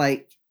eyes,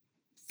 like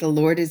the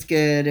Lord is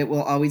good. It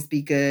will always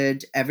be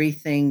good.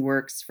 Everything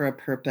works for a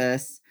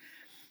purpose.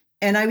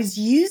 And I was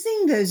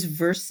using those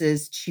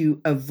verses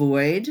to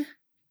avoid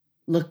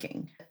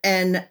looking,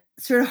 and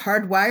sort of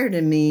hardwired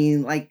in me,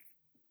 like,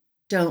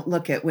 don't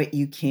look at what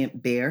you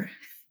can't bear,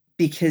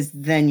 because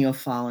then you'll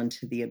fall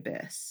into the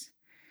abyss.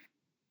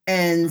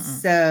 And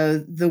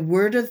so the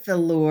word of the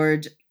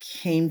Lord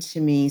came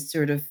to me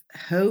sort of,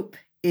 hope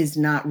is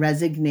not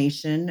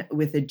resignation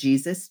with a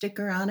Jesus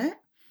sticker on it.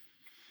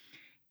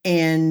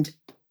 And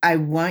I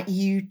want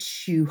you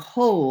to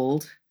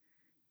hold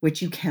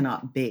what you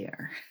cannot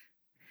bear.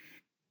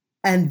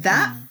 And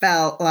that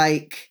felt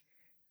like,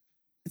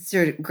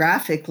 sort of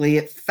graphically,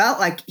 it felt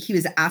like he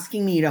was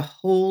asking me to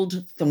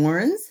hold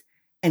thorns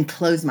and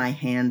close my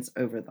hands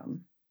over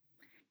them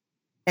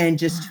and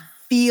just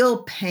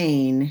feel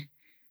pain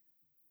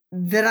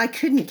that I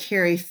couldn't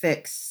carry,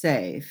 fix,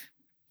 save.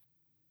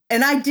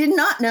 And I did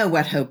not know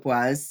what hope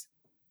was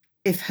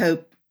if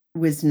hope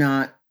was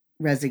not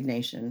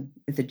resignation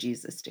with a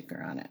Jesus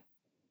sticker on it.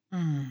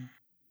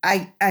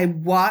 I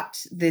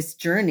walked this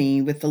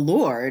journey with the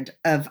Lord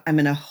of, I'm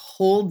going to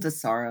hold the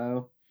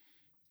sorrow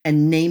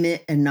and name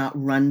it and not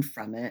run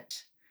from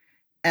it.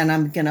 And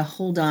I'm going to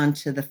hold on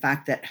to the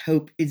fact that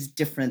hope is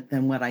different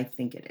than what I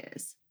think it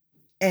is.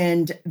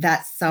 And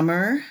that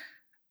summer,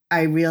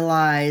 I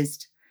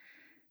realized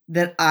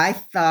that I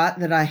thought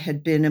that I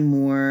had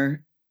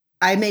been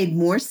I made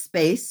more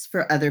space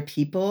for other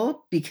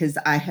people because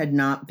I had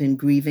not been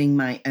grieving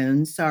my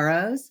own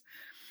sorrows.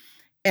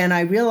 And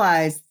I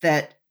realized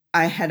that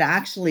I had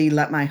actually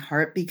let my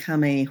heart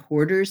become a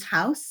hoarder's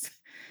house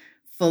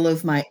full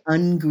of my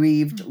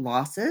ungrieved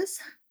losses.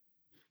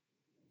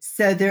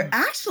 So there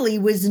actually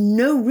was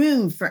no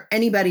room for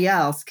anybody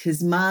else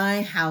because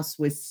my house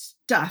was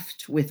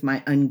stuffed with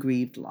my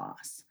ungrieved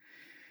loss.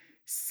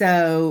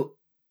 So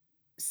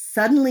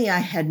suddenly I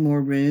had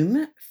more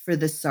room for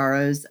the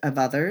sorrows of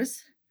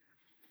others.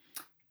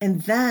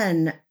 And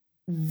then,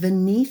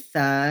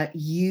 Vanitha,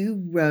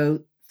 you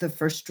wrote the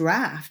first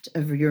draft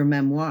of your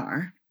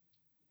memoir.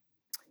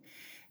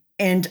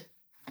 And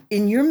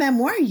in your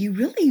memoir, you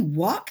really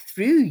walk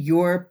through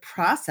your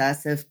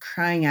process of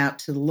crying out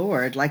to the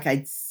Lord, like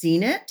I'd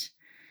seen it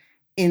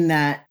in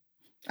that,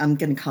 I'm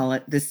going to call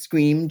it the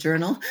Scream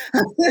journal.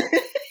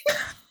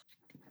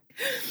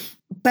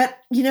 But,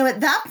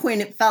 at that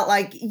point, it felt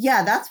like,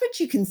 yeah, that's what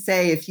you can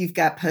say if you've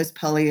got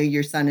post-polio,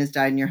 your son has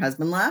died and your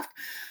husband left.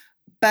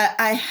 But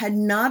I had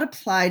not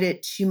applied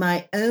it to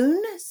my own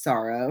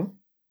sorrow.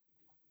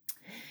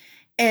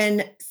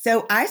 And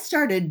so I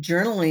started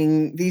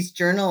journaling these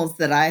journals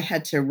that I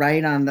had to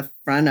write on the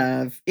front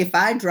of, if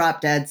I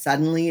drop dead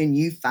suddenly and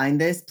you find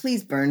this,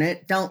 please burn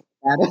it. Don't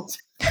add it.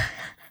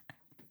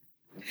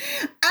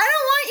 I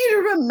don't want you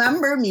to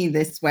remember me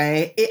this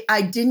way.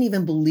 I didn't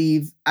even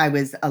believe I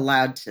was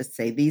allowed to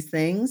say these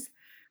things.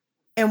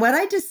 And what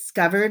I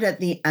discovered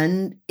at the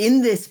end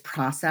in this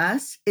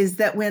process is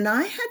that when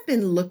I had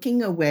been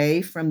looking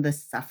away from the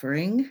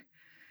suffering,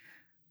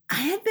 I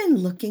had been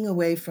looking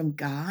away from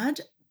God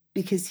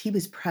because he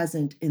was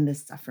present in the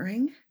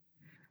suffering.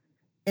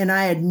 And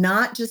I had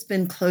not just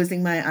been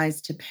closing my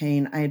eyes to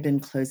pain, I had been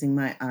closing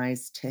my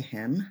eyes to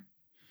him.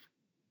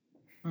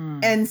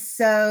 And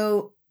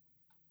so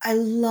I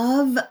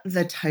love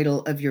the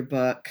title of your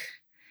book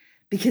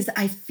because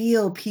I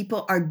feel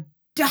people are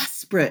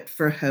desperate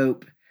for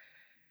hope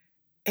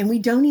and we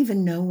don't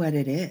even know what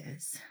it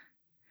is.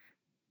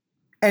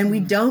 And we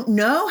don't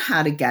know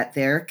how to get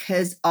there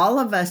because all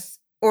of us,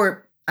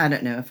 or I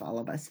don't know if all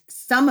of us,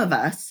 some of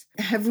us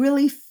have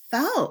really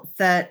felt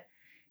that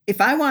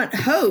if I want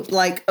hope,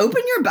 like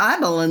open your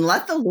Bible and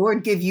let the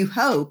Lord give you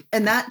hope.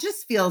 And that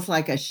just feels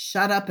like a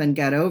shut up and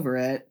get over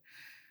it.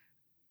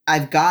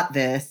 I've got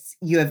this.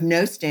 You have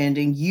no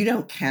standing. You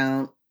don't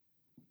count.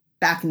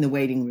 Back in the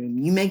waiting room.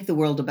 You make the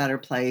world a better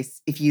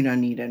place if you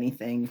don't need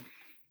anything.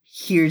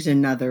 Here's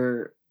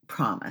another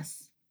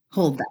promise.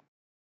 Hold that.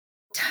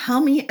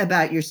 Tell me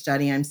about your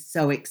study. I'm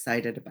so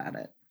excited about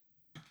it.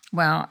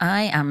 Well,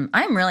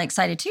 I'm really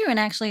excited too, and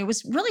actually, it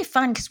was really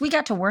fun because we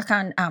got to work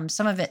on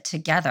some of it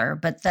together.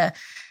 But the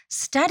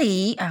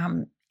study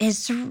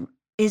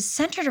is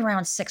centered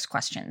around 6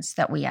 questions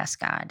that we ask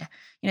God.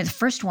 The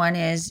first one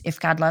is, if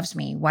God loves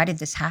me, why did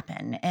this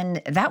happen?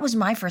 And that was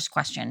my first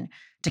question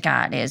to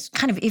God, is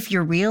kind of, if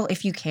you're real,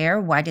 if you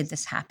care, why did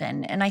this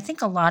happen? And I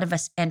think a lot of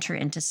us enter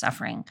into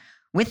suffering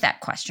with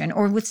that question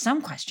or with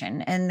some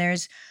question. And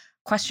there's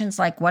questions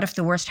like, what if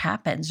the worst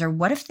happens? Or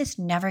what if this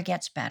never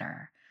gets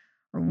better?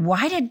 Or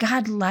why did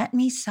God let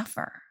me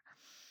suffer?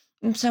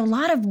 And so a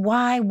lot of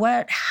why,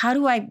 what, how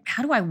do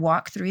I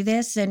walk through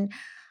this? And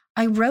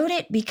I wrote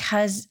it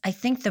because I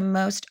think the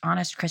most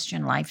honest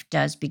Christian life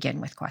does begin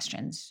with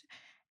questions.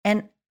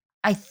 And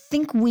I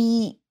think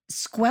we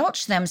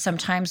squelch them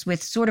sometimes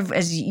with sort of,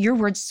 as your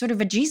words, sort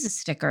of a Jesus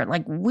sticker.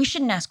 Like, we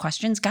shouldn't ask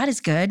questions. God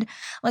is good.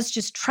 Let's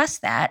just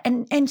trust that.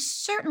 And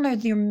certainly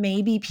there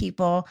may be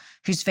people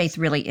whose faith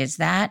really is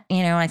that.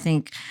 I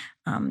think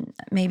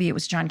maybe it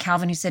was John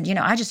Calvin who said,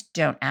 I just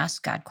don't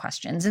ask God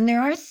questions. And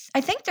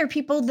I think there are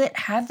people that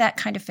have that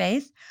kind of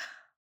faith,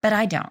 but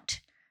I don't.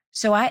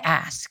 So I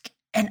ask,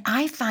 and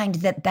I find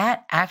that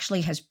that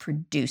actually has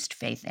produced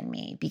faith in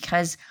me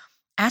because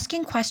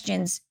asking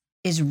questions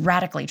is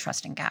radically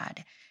trusting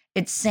God.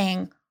 It's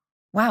saying,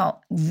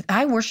 wow,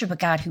 I worship a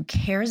God who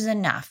cares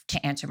enough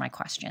to answer my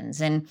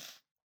questions. And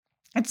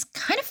it's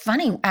kind of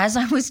funny. As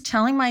I was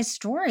telling my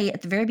story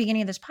at the very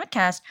beginning of this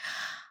podcast,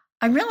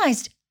 I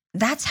realized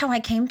that's how I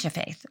came to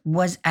faith,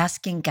 was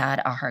asking God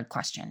a hard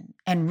question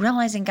and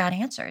realizing God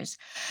answers.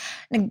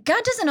 And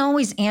God doesn't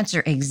always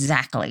answer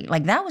exactly.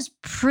 Like that was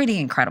pretty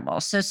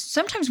incredible. So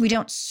sometimes we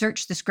don't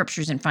search the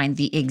scriptures and find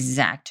the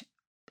exact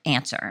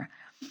answer.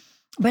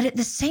 But at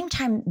the same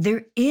time,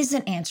 there is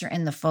an answer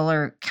in the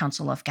fuller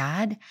counsel of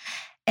God.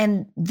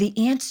 And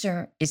the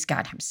answer is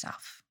God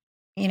himself.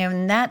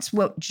 And that's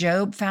what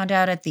Job found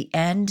out at the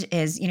end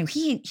is,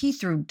 he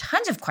threw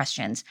tons of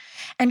questions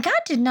and God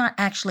did not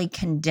actually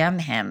condemn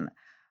him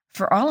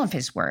for all of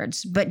his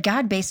words, but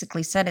God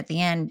basically said at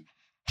the end,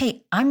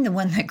 hey, I'm the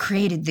one that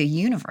created the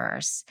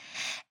universe.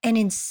 And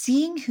in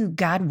seeing who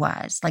God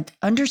was, like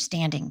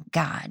understanding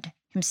God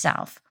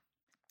himself,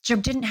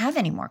 Job didn't have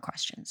any more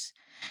questions.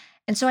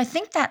 And so I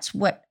think that's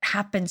what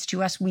happens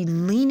to us. We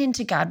lean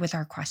into God with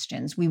our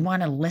questions. We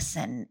want to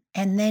listen.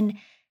 And then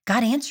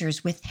God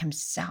answers with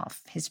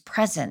himself, his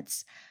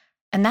presence.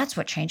 And that's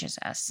what changes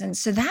us. And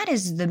so that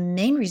is the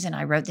main reason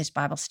I wrote this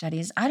Bible study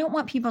is I don't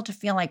want people to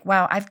feel like,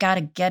 wow, I've got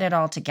to get it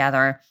all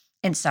together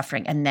in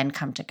suffering and then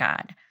come to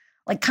God.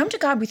 Like come to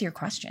God with your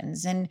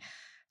questions. And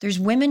there's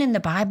women in the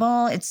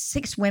Bible. It's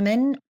 6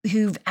 women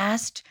who've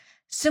asked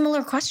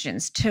similar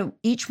questions to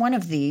each one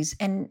of these.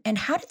 And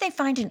how did they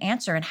find an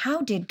answer? And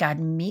how did God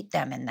meet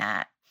them in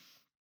that?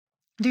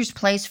 There's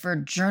place for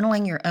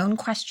journaling your own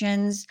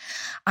questions.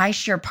 I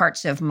share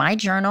parts of my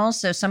journal.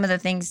 So some of the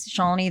things,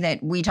 Shalini,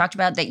 that we talked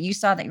about that you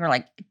saw that you were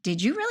like,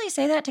 did you really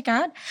say that to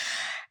God?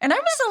 And I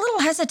was a little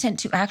hesitant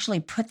to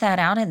actually put that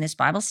out in this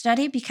Bible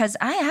study because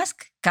I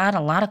ask God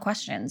a lot of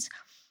questions.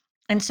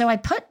 And so I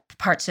put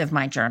parts of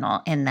my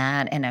journal in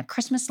that, in a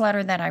Christmas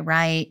letter that I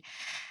write.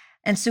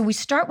 And so we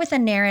start with a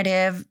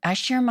narrative. I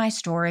share my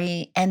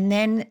story. And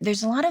then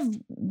there's a lot of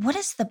what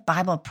does the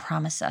Bible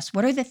promise us?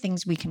 What are the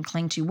things we can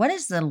cling to? What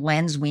is the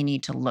lens we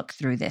need to look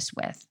through this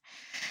with?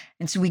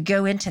 And so we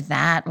go into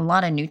that, a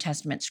lot of New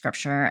Testament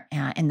scripture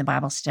in the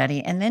Bible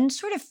study, and then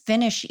sort of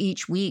finish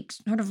each week,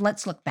 sort of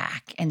let's look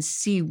back and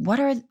see how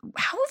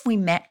have we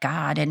met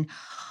God? And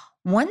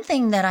one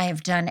thing that I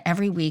have done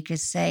every week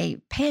is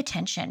say, pay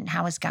attention.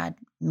 How is God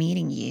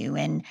meeting you?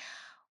 And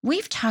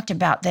we've talked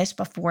about this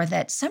before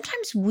that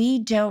sometimes we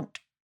don't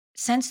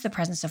sense the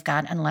presence of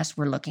God unless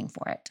we're looking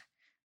for it.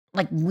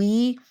 Like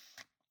we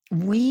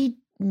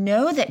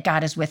know that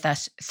God is with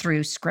us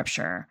through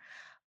scripture,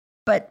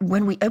 but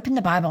when we open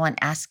the Bible and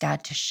ask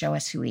God to show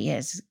us who he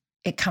is,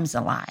 it comes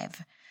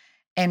alive.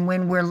 And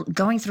when we're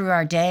going through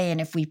our day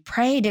and if we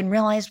prayed and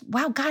realized,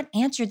 wow, God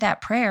answered that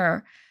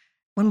prayer,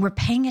 when we're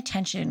paying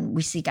attention,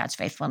 we see God's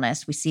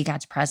faithfulness, we see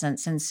God's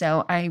presence. And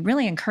so I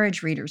really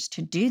encourage readers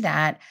to do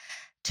that,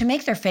 to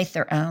make their faith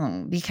their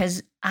own,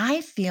 because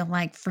I feel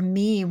like for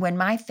me, when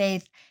my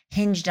faith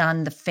hinged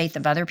on the faith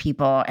of other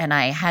people and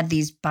I had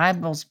these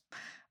Bibles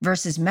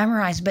verses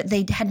memorized, but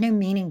they had no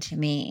meaning to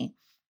me,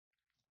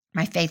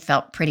 my faith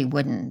felt pretty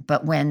wooden.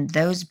 But when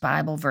those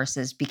Bible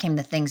verses became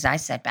the things I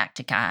said back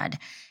to God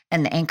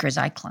and the anchors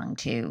I clung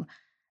to,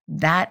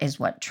 that is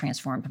what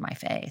transformed my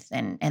faith.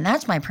 And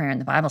that's my prayer in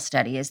the Bible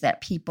study is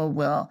that people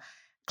will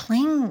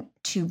cling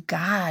to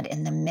God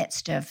in the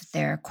midst of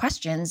their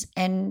questions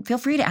and feel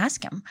free to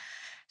ask him.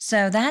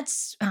 So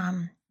that's,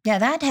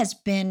 that has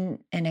been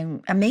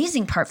an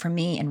amazing part for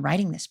me in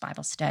writing this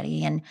Bible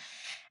study. And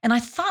I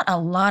thought a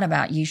lot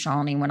about you,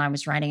 Shalini, when I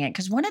was writing it,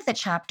 because one of the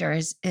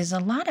chapters is a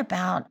lot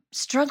about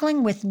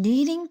struggling with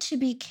needing to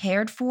be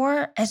cared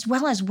for, as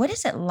well as what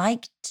is it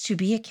like to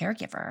be a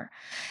caregiver.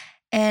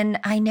 And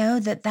I know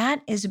that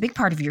that is a big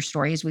part of your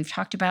story, as we've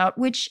talked about,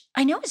 which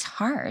I know is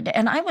hard.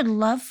 And I would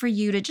love for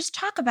you to just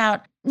talk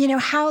about,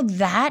 how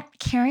that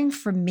caring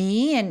for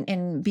me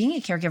and being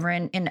a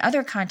caregiver in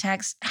other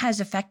contexts has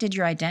affected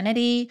your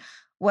identity.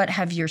 What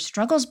have your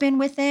struggles been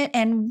with it?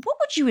 And what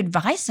would you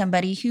advise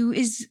somebody who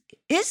is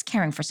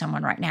caring for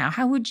someone right now?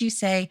 How would you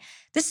say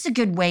this is a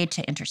good way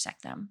to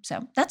intersect them?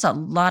 So that's a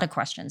lot of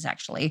questions,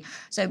 actually.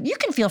 So you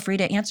can feel free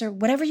to answer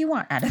whatever you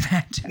want out of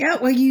that. Yeah,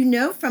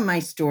 well, from my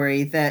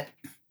story that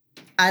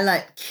I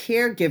let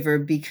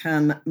caregiver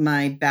become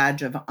my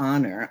badge of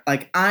honor.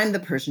 Like I'm the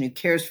person who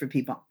cares for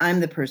people. I'm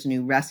the person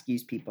who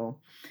rescues people.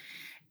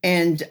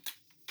 And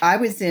I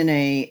was in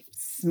a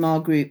small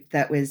group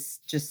that was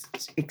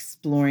just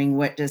exploring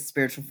what does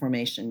spiritual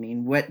formation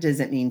mean? What does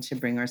it mean to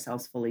bring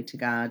ourselves fully to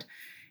God?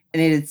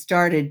 And it had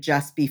started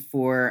just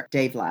before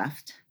Dave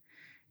left.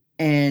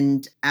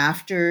 And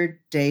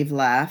after Dave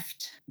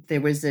left,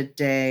 there was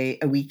a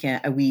week,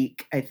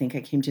 I think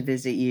I came to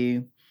visit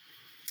you.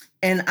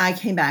 And I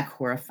came back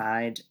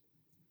horrified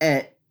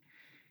at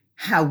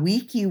how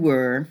weak you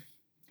were,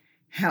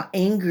 how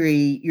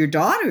angry your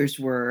daughters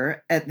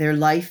were at their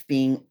life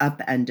being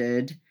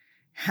upended,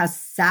 how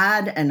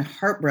sad and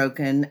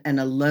heartbroken and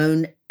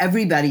alone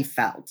everybody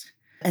felt.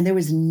 And there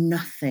was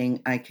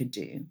nothing I could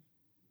do,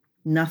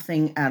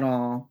 nothing at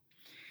all.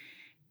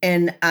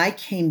 And I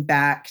came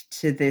back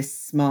to this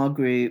small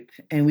group,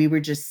 and we were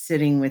just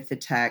sitting with the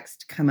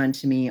text, "Come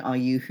unto me, all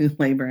you who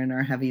labor and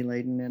are heavy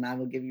laden, and I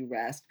will give you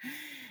rest."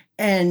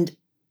 And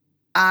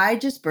I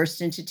just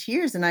burst into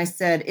tears and I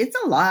said, "It's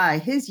a lie.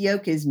 His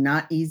yoke is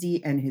not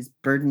easy and his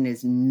burden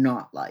is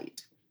not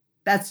light."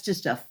 That's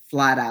just a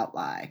flat out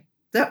lie.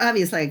 So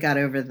obviously I got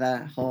over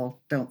the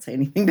whole don't say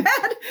anything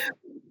bad.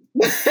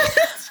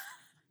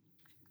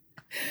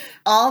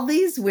 All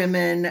these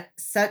women,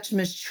 such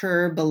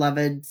mature,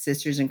 beloved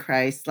sisters in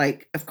Christ,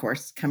 like, of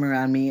course, come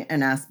around me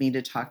and ask me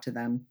to talk to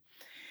them.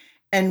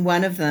 And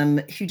one of them,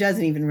 who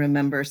doesn't even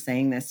remember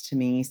saying this to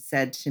me,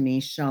 said to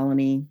me,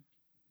 "Shalini,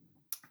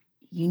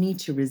 you need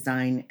to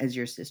resign as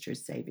your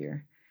sister's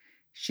savior.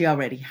 She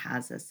already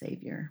has a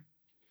savior."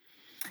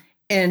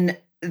 And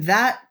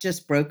that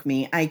just broke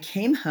me. I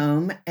came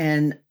home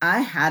and I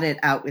had it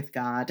out with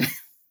God.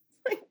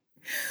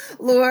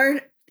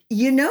 "Lord,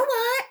 you know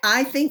why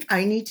I think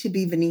I need to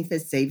be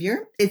Vanitha's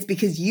savior? It's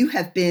because you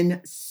have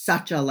been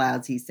such a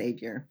lousy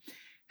savior.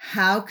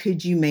 How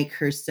could you make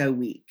her so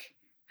weak?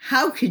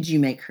 How could you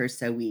make her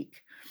so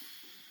weak?"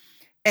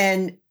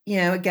 And,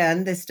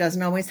 again, this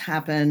doesn't always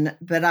happen,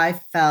 but I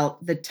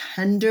felt the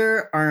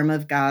tender arm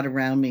of God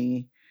around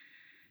me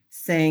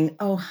saying,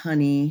 "Oh,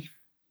 honey,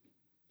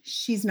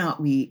 she's not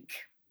weak.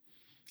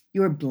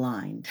 You're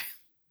blind.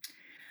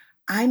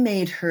 I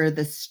made her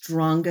the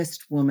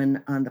strongest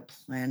woman on the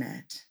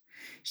planet.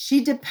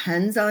 She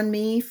depends on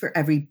me for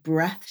every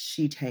breath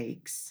she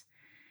takes.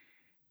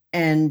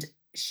 And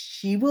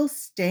she will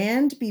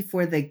stand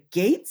before the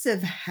gates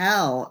of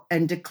hell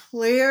and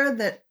declare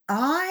that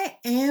I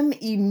am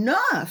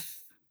enough.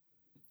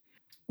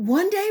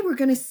 One day we're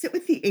going to sit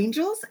with the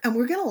angels and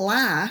we're going to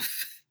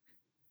laugh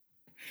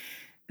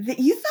that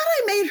you thought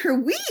I made her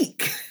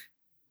weak.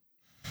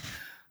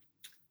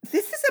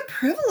 This is a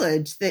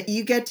privilege that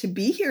you get to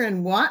be here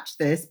and watch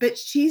this, but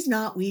she's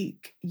not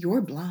weak.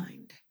 You're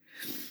blind."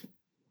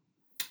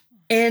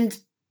 And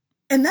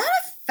that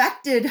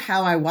affected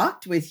how I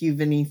walked with you,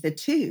 Vanitha,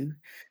 too.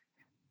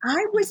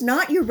 I was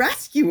not your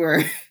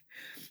rescuer.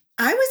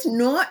 I was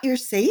not your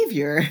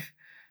savior.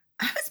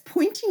 I was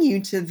pointing you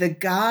to the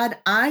God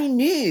I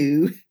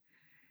knew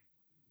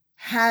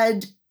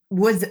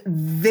was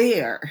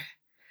there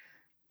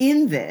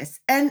in this.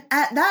 And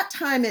at that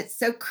time, it's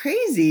so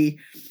crazy.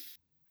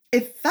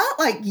 It felt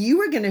like you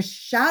were going to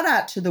shout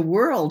out to the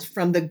world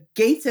from the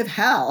gates of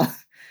hell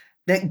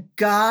that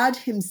God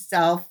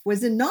himself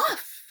was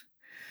enough.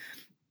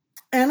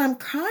 And I'm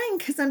crying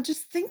because I'm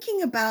just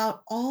thinking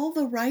about all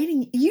the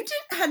writing. You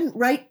hadn't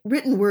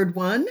written word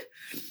one.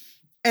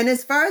 And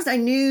as far as I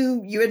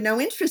knew, you had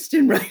no interest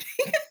in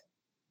writing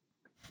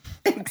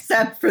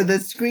except for the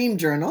Scream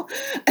Journal.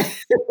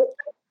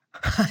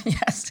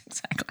 Yes,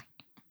 exactly.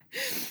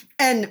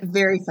 And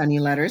very funny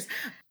letters.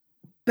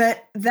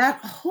 But that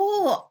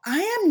whole, I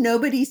am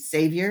nobody's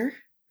savior.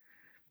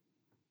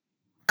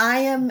 I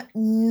am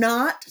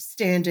not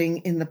standing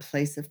in the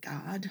place of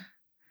God.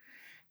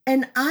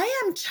 And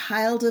I am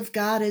child of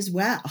God as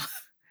well.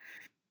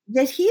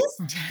 That he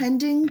is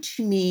tending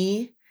to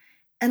me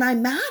and I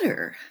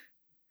matter.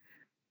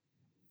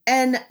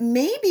 And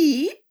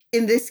maybe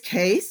in this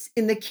case,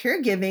 in the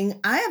caregiving,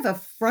 I have a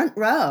front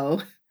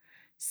row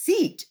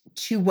seat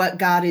to what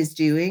God is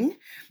doing.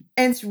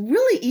 And it's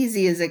really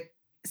easy as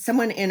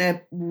someone in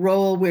a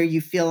role where you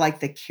feel like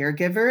the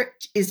caregiver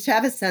is to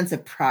have a sense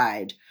of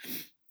pride.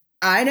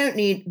 I don't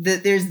need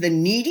there's the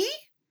needy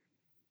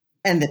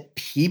and the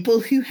people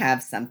who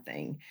have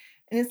something.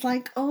 And it's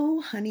like,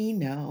 oh, honey,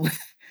 no,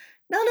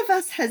 none of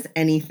us has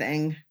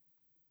anything.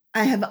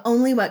 I have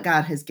only what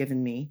God has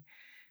given me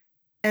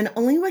and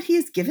only what he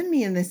has given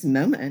me in this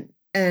moment.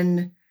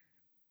 And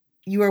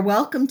you are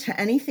welcome to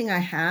anything I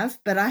have,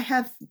 but I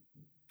have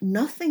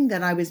nothing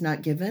that I was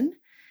not given.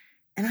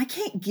 And I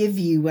can't give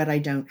you what I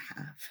don't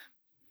have.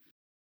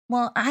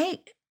 Well,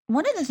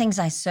 one of the things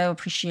I so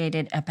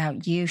appreciated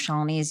about you,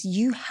 Shalini, is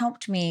you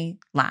helped me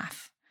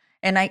laugh.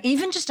 And I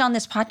even just on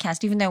this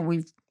podcast, even though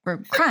we're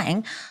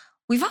crying,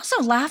 we've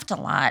also laughed a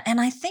lot. And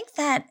I think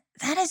that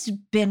has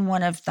been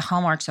one of the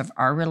hallmarks of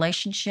our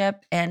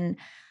relationship and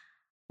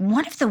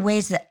one of the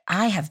ways that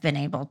I have been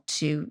able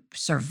to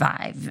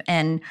survive.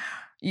 And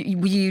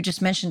you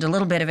just mentioned a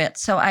little bit of it.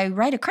 So I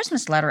write a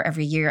Christmas letter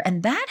every year,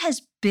 and that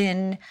has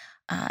been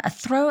a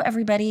throw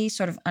everybody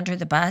sort of under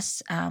the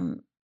bus.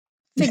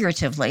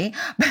 Figuratively,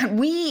 but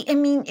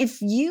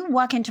if you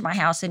walk into my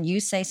house and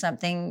you say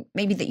something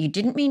maybe that you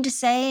didn't mean to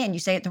say and you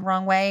say it the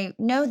wrong way,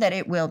 know that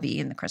it will be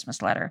in the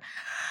Christmas letter.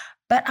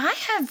 But I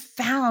have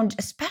found,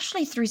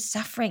 especially through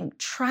suffering,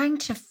 trying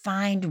to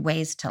find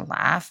ways to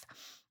laugh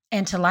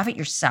and to laugh at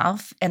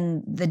yourself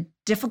and the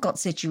difficult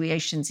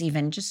situations,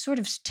 even just sort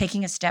of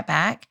taking a step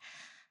back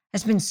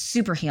has been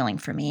super healing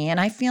for me. And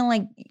I feel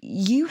like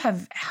you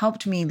have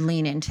helped me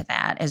lean into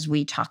that as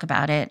we talk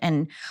about it.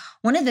 And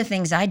one of the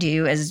things I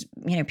do is,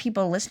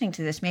 people listening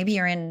to this, maybe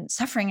you're in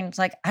suffering and it's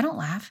like, I don't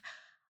laugh.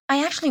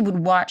 I actually would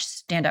watch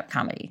stand-up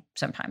comedy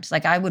sometimes.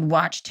 Like I would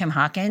watch Tim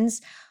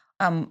Hawkins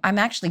I'm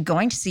actually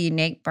going to see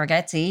Nate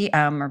Bargatze,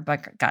 or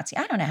Bargatze.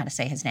 I don't know how to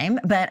say his name,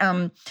 but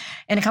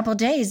in a couple of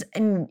days.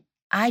 And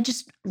I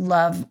just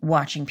love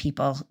watching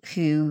people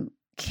who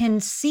can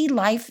see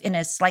life in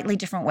a slightly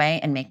different way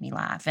and make me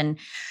laugh. And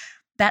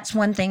that's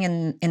one thing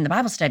in the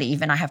Bible study.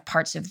 Even I have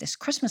parts of this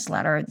Christmas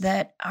letter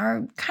that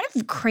are kind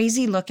of a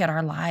crazy look at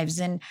our lives.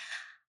 And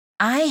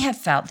I have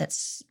felt that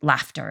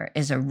laughter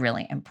is a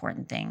really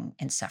important thing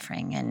in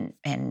suffering.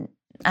 And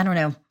I don't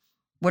know,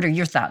 what are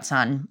your thoughts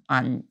on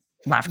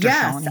laughter,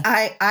 Yes,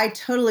 Shalini? I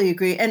totally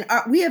agree. And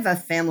we have a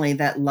family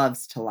that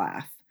loves to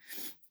laugh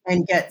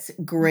and gets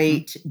Mhm.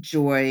 great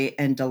joy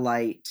and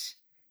delight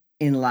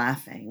in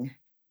laughing.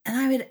 And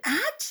I would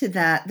add to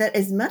that that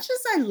as much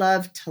as I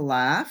love to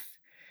laugh,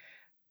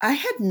 I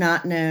had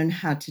not known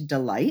how to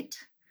delight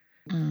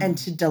and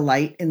Mm. to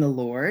delight in the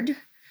Lord.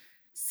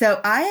 So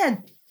I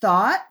had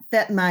thought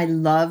that my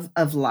love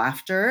of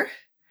laughter,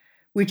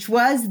 which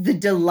was the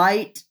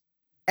delight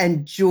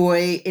and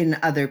joy in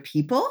other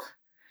people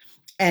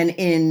and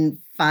in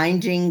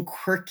finding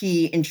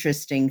quirky,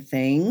 interesting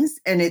things,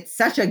 and it's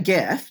such a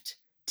gift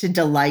to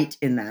delight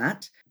in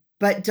that.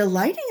 But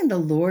delighting in the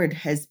Lord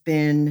has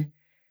been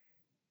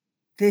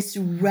this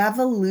Mm.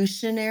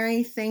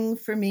 revolutionary thing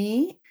for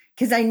me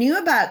because I knew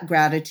about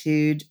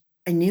gratitude,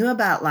 I knew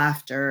about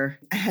laughter,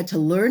 I had to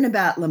learn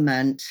about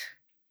lament,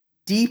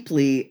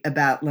 deeply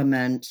about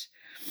lament.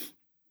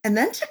 And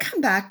then to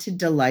come back to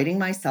delighting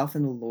myself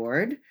in the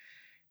Lord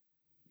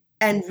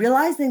and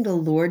realizing the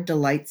Lord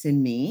delights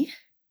in me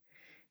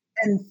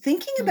and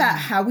thinking about Mm.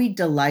 how we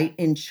delight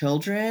in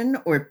children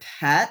or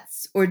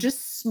pets or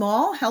just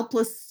small,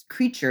 helpless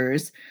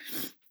creatures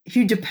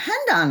who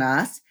depend on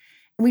us.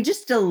 And we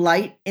just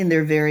delight in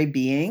their very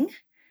being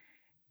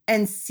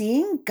and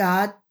seeing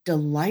God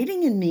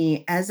delighting in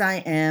me as I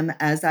am,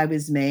 as I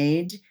was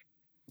made.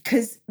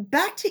 Because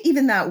back to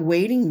even that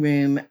waiting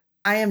room,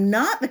 I am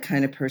not the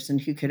kind of person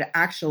who could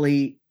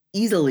actually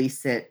easily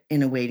sit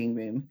in a waiting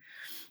room.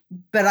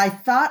 But I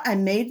thought I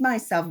made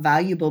myself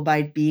valuable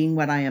by being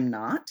what I am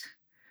not.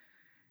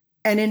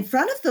 And in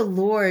front of the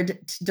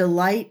Lord, to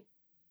delight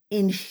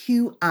in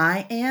who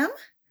I am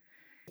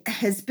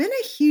has been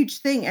a huge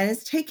thing. And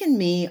it's taken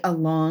me a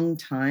long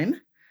time.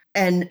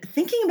 And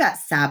thinking about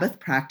Sabbath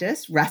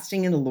practice,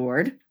 resting in the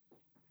Lord,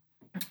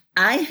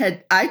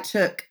 I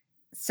took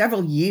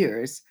several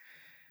years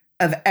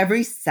of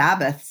every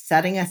Sabbath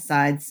setting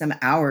aside some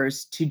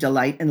hours to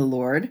delight in the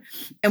Lord.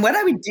 And what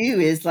I would do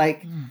is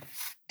like, Mm.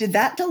 did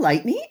that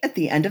delight me at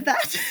the end of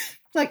that?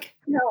 Like,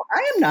 no,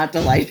 I am not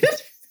delighted.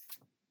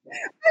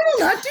 I will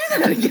not do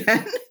that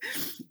again.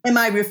 Am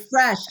I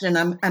refreshed and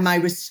am I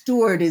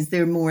restored? Is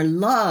there more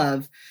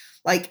love?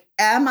 Like,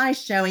 am I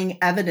showing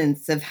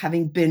evidence of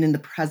having been in the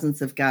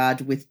presence of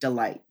God with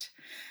delight?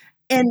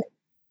 And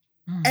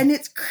Mm. and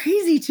it's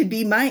crazy to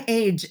be my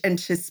age and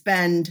to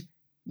spend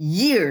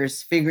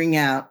years figuring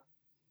out,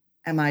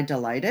 am I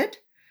delighted?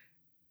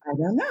 I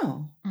don't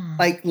know. Mm.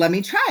 Like, let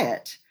me try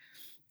it.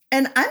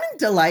 And I'm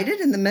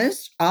delighted in the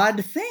most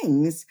odd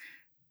things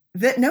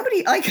that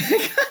nobody like I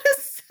got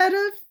a set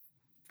of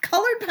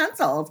colored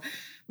pencils.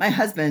 My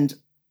husband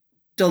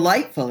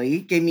delightfully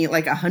gave me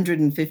like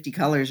 150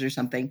 colors or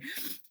something.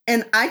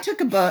 And I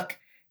took a book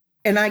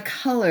and I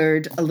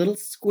colored a little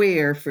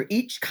square for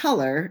each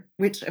color,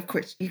 which of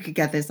course you could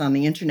get this on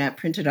the internet,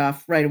 printed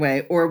off right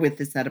away, or with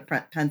a set of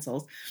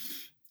pencils,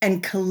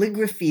 and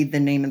calligraphy the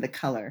name of the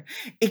color.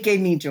 It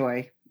gave me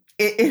joy.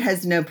 It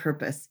has no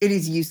purpose. It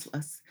is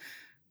useless.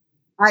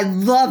 I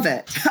love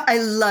it. I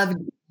love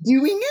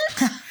doing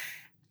it.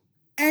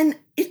 And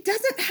it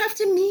doesn't have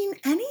to mean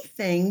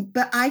anything,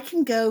 but I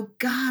can go,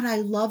 God, I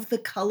love the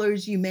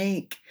colors you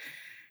make.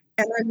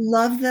 And I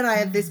love that I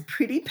have this Mm.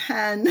 pretty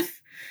pen.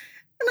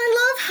 And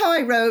I love how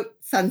I wrote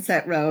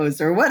Sunset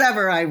Rose or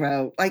whatever I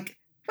wrote. Like,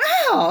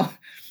 wow,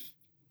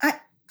 I,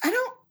 I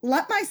don't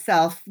let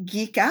myself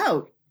geek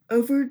out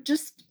over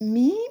just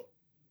me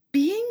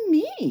being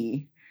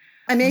me.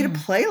 I made a Mm.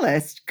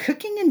 playlist,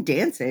 cooking and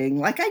dancing.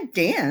 Like I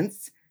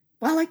dance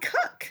while I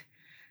cook.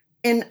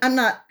 And I'm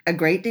not a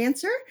great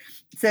dancer.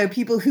 So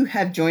people who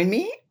have joined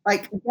me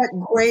like get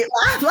great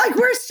laugh. Like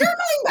we're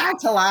circling back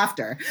to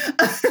laughter.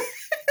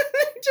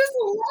 Just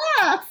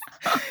laugh.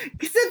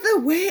 Because of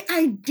the way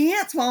I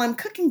dance while I'm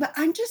cooking, but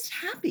I'm just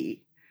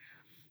happy.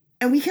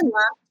 And we can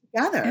laugh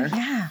Oh, together.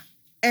 yeah.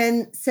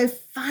 And so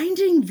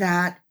finding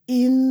that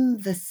in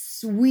the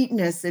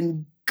sweetness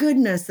and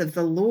goodness of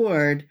the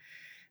Lord,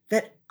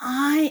 that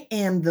I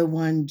am the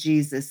one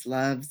Jesus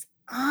loves.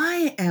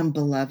 I am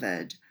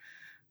beloved.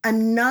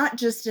 I'm not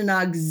just an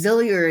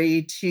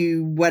auxiliary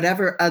to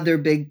whatever other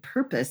big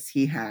purpose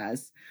he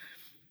has,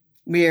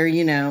 where,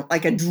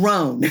 like a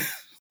drone.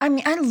 I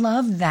mean, I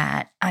love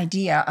that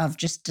idea of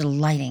just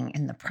delighting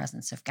in the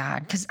presence of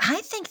God because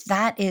I think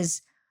that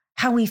is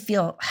how we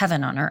feel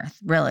heaven on earth,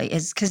 really,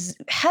 is because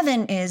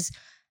heaven is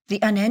the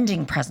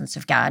unending presence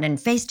of God and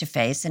face to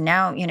face. And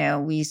now,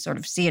 we sort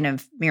of see it in a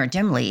mirror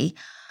dimly,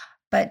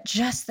 but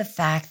just the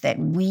fact that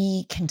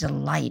we can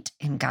delight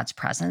in God's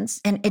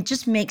presence. And it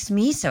just makes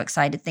me so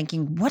excited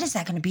thinking, what is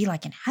that going to be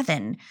like in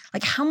heaven?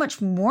 Like, how much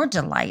more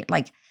delight?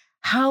 Like,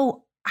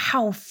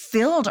 how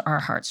filled our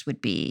hearts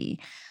would be.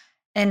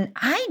 And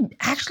I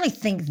actually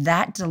think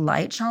that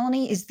delight,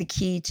 Shalini, is the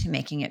key to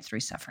making it through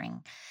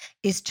suffering,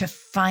 is to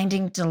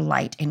finding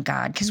delight in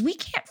God. Because we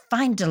can't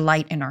find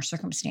delight in our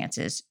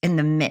circumstances in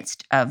the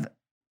midst of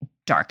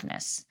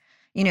darkness.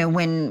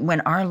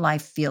 When our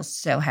life feels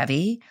so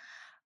heavy.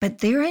 But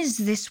there is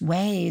this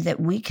way that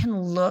we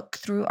can look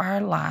at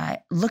our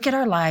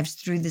lives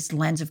through this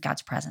lens of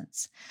God's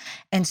presence.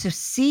 And so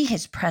see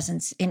his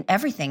presence in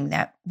everything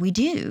that we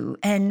do.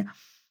 And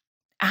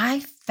I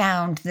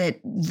found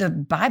that the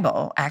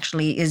Bible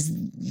actually is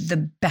the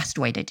best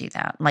way to do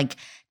that. Like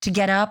to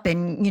get up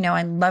and,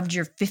 I loved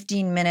your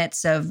 15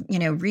 minutes of,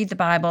 read the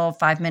Bible,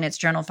 5 minutes,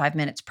 journal 5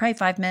 minutes, pray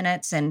 5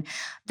 minutes. And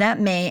that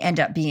may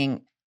end up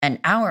being an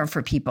hour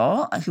for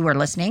people who are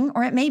listening,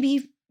 or it may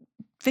be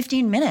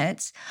 15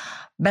 minutes.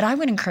 But I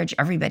would encourage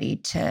everybody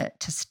to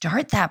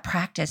start that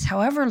practice,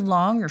 however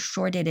long or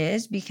short it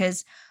is,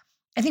 because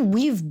I think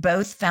we've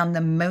both found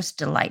the most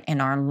delight in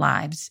our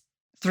lives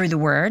through the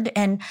word.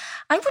 And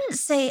I wouldn't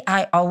say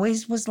I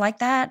always was like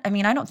that. I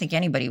mean, I don't think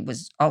anybody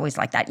was always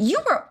like that. You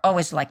were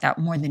always like that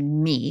more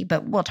than me,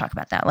 but we'll talk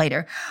about that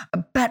later.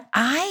 But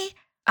I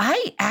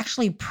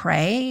actually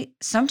pray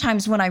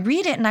sometimes when I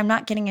read it and I'm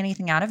not getting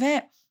anything out of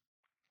it.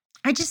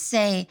 I just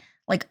say,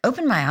 like,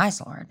 open my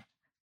eyes, Lord,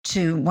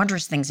 to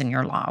wondrous things in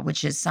your law,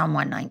 which is Psalm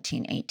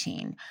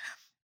 119:18.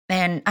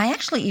 And I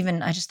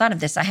just thought of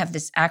this. I have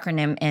this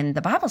acronym in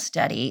the Bible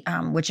study,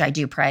 which I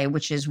do pray,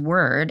 which is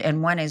WORD.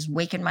 And one is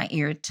waken my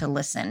ear to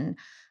listen.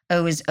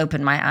 O is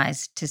open my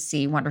eyes to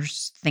see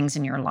wondrous things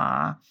in your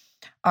law.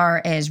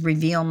 R is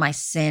reveal my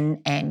sin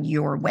and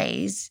your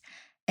ways.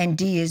 And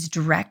D is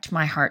direct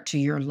my heart to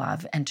your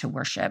love and to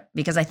worship.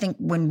 Because I think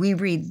when we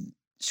read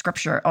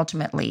scripture,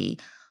 ultimately,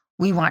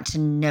 we want to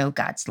know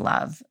God's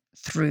love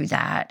through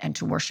that and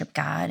to worship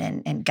God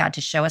and God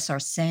to show us our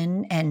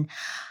sin. And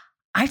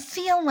I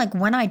feel like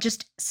when I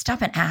just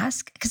stop and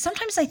ask, because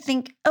sometimes I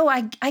think,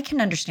 I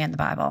can understand the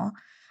Bible.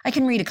 I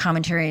can read a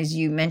commentary, as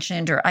you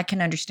mentioned, or I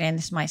can understand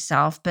this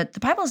myself. But the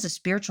Bible is a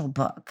spiritual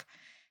book.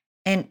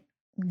 And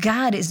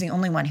God is the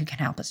only one who can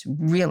help us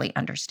really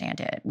understand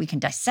it. We can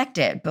dissect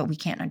it, but we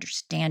can't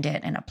understand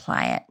it and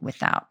apply it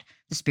without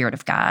the Spirit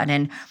of God.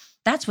 And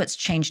that's what's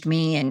changed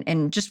me,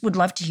 and just would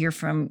love to hear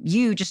from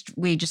you.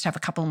 We just have a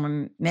couple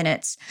more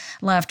minutes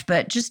left,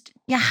 but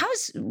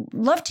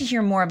love to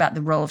hear more about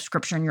the role of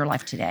scripture in your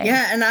life today.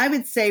 Yeah. And I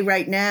would say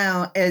right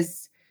now,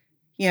 as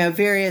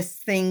various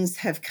things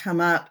have come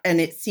up and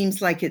it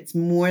seems like it's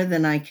more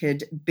than I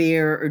could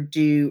bear or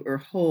do or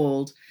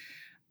hold.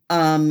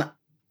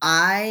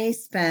 I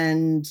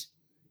spend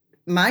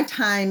my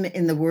time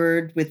in the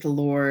Word with the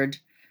Lord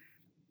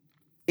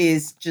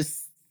is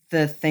just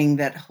the thing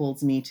that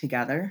holds me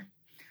together.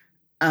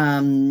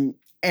 And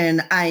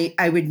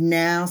I would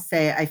now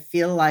say I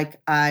feel like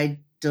I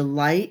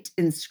delight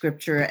in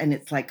scripture, and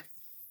it's like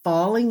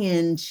falling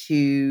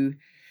into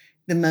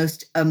the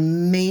most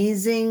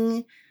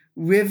amazing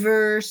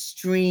river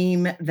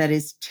stream that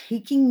is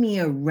taking me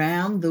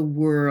around the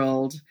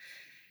world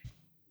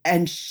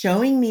and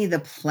showing me the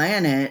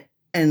planet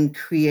and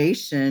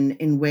creation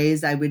in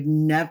ways I would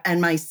never,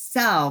 and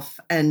myself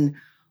and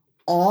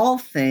all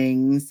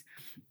things.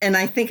 And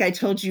I think I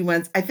told you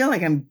once, I feel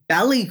like I'm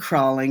belly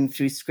crawling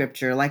through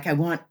scripture. Like I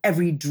want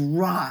every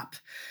drop.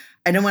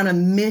 I don't want to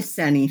miss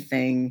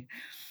anything.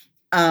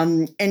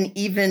 And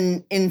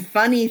even in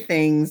funny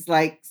things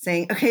like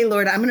saying, okay,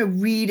 Lord, I'm going to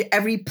read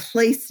every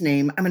place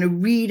name. I'm going to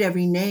read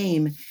every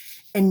name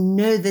and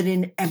know that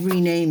in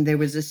every name there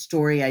was a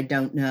story I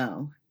don't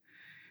know.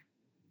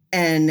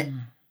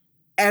 And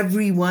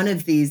every one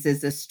of these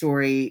is a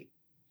story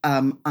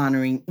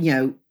honoring,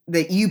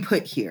 that you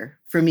put here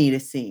for me to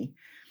see.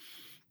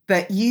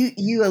 But you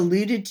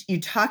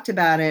talked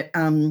about it.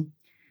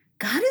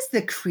 God is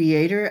the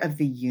creator of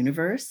the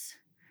universe.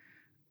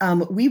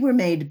 We were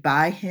made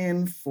by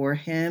him, for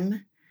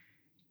him.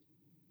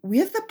 We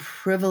have the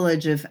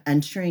privilege of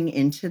entering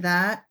into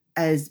that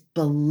as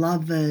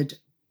beloved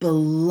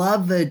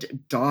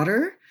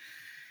daughter.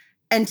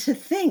 And to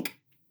think,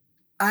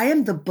 I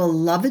am the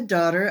beloved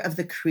daughter of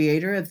the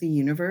creator of the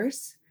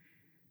universe,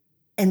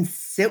 and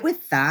sit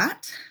with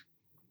that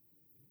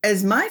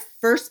as my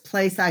first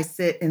place I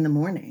sit in the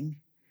morning.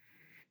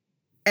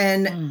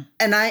 And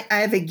I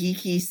have a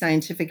geeky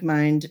scientific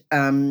mind,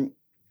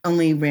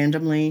 only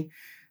randomly,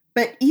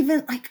 but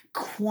even like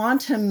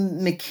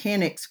quantum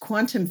mechanics,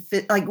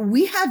 like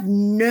we have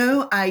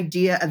no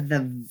idea of the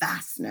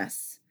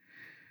vastness.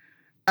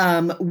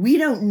 We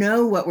don't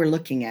know what we're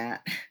looking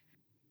at,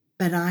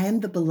 but I am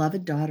the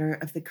beloved daughter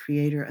of the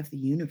creator of the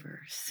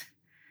universe.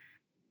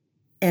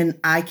 And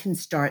I can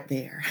start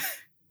there.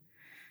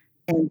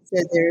 And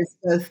so there's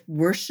both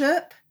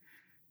worship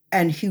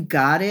and who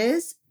God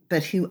is,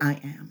 but who I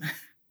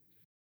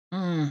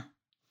am.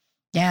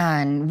 Yeah,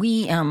 and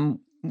we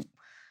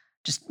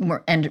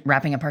we're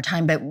wrapping up our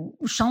time, but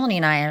Shalini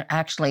and I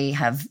actually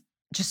have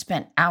just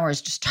spent hours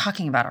just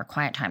talking about our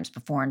quiet times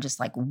before, and just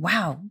like,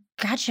 wow,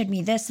 God showed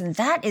me this, and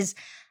that is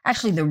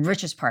actually the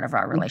richest part of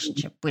our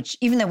relationship. Which,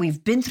 even though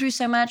we've been through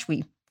so much,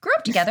 we grew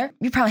up together.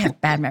 You probably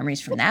have bad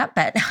memories from that,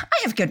 but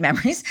I have good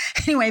memories.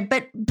 Anyway,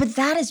 but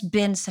that has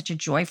been such a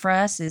joy for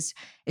us is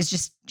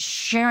just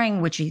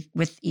sharing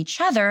with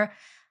each other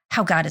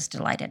how God has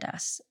delighted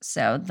us.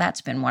 So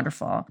that's been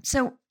wonderful.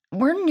 So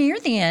we're near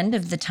the end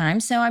of the time.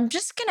 So I'm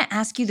just going to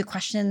ask you the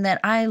question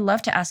that I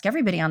love to ask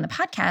everybody on the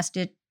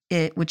podcast,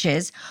 which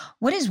is,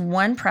 what is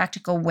one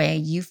practical way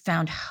you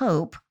found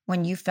hope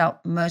when you felt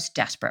most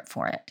desperate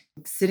for it?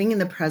 Sitting in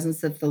the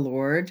presence of the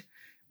Lord,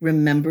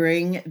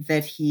 remembering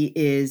that he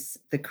is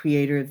the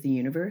creator of the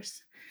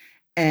universe.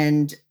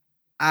 And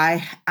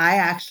I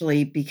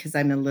actually, because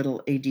I'm a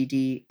little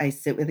ADD, I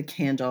sit with a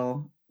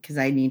candle because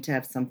I need to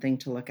have something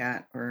to look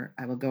at, or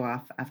I will go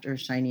off after a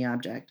shiny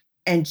object,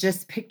 and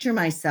just picture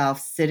myself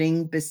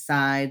sitting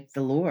beside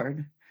the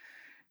Lord.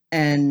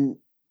 And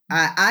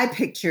I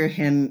picture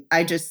him,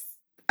 I'm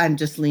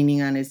just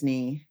leaning on his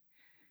knee.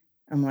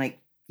 I'm like,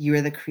 you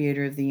are the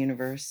creator of the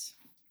universe,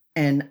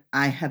 and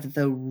I have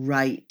the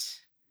right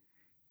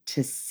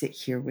to sit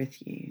here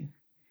with you.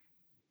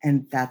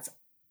 And that's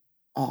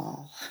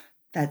all.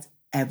 That's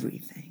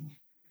everything.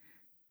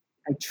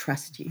 I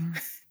trust you.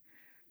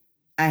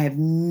 I have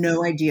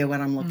no idea what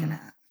I'm looking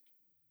at,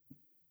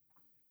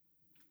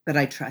 but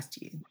I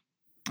trust you.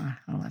 Oh,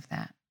 I love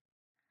that.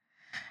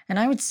 And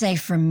I would say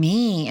for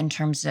me, in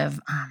terms of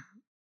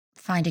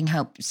finding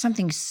hope,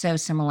 something so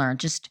similar,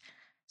 just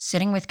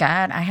sitting with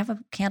God. I have a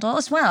candle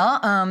as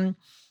well.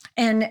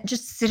 And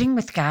just sitting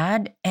with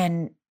God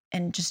and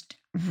just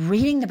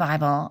reading the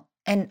Bible,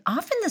 and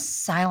often the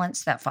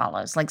silence that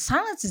follows. Like,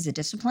 silence is a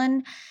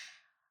discipline,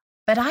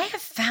 but I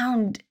have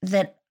found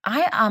that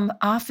I am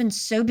often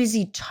so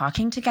busy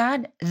talking to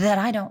God that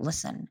I don't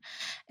listen.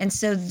 And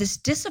so this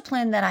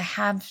discipline that I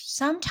have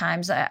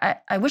sometimes,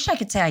 I wish I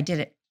could say I did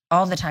it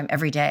all the time,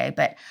 every day,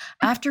 but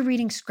after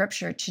reading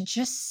scripture, to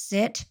just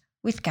sit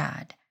with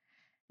God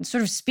and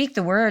sort of speak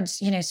the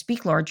words,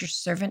 speak, Lord, your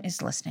servant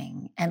is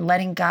listening, and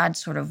letting God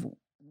sort of,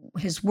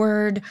 his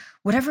word,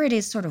 whatever it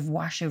is, sort of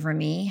wash over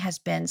me, has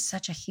been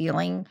such a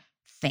healing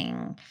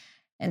thing.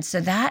 And so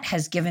that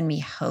has given me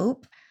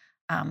hope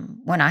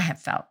when I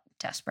have felt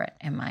desperate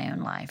in my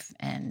own life.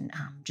 And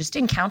just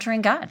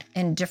encountering God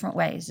in different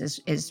ways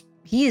is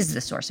he is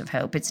the source of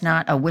hope. It's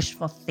not a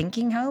wishful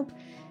thinking hope.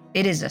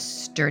 It is a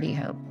sturdy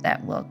hope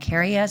that will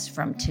carry us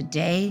from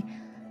today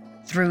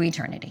through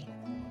eternity.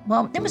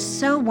 Well, it was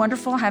so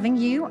wonderful having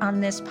you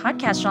on this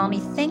podcast,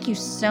 Shalini. Thank you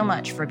so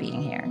much for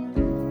being here.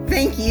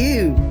 Thank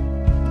you.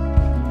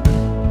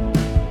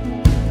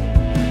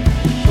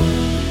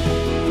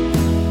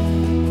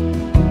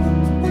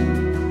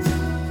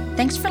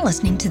 Thanks for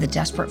listening to the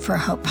Desperate for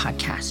Hope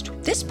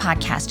podcast. This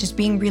podcast is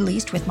being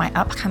released with my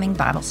upcoming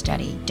Bible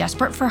study,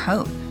 Desperate for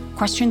Hope,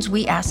 Questions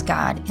We Ask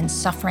God in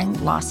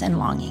Suffering, Loss, and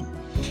Longing,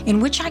 in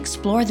which I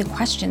explore the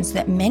questions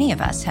that many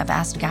of us have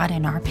asked God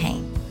in our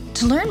pain.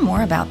 To learn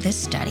more about this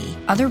study,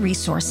 other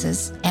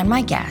resources, and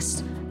my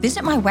guests,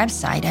 visit my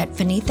website at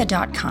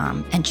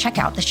vanitha.com and check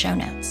out the show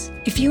notes.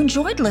 If you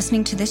enjoyed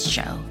listening to this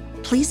show,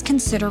 please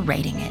consider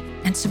rating it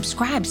and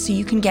subscribe so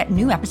you can get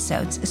new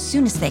episodes as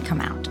soon as they come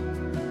out.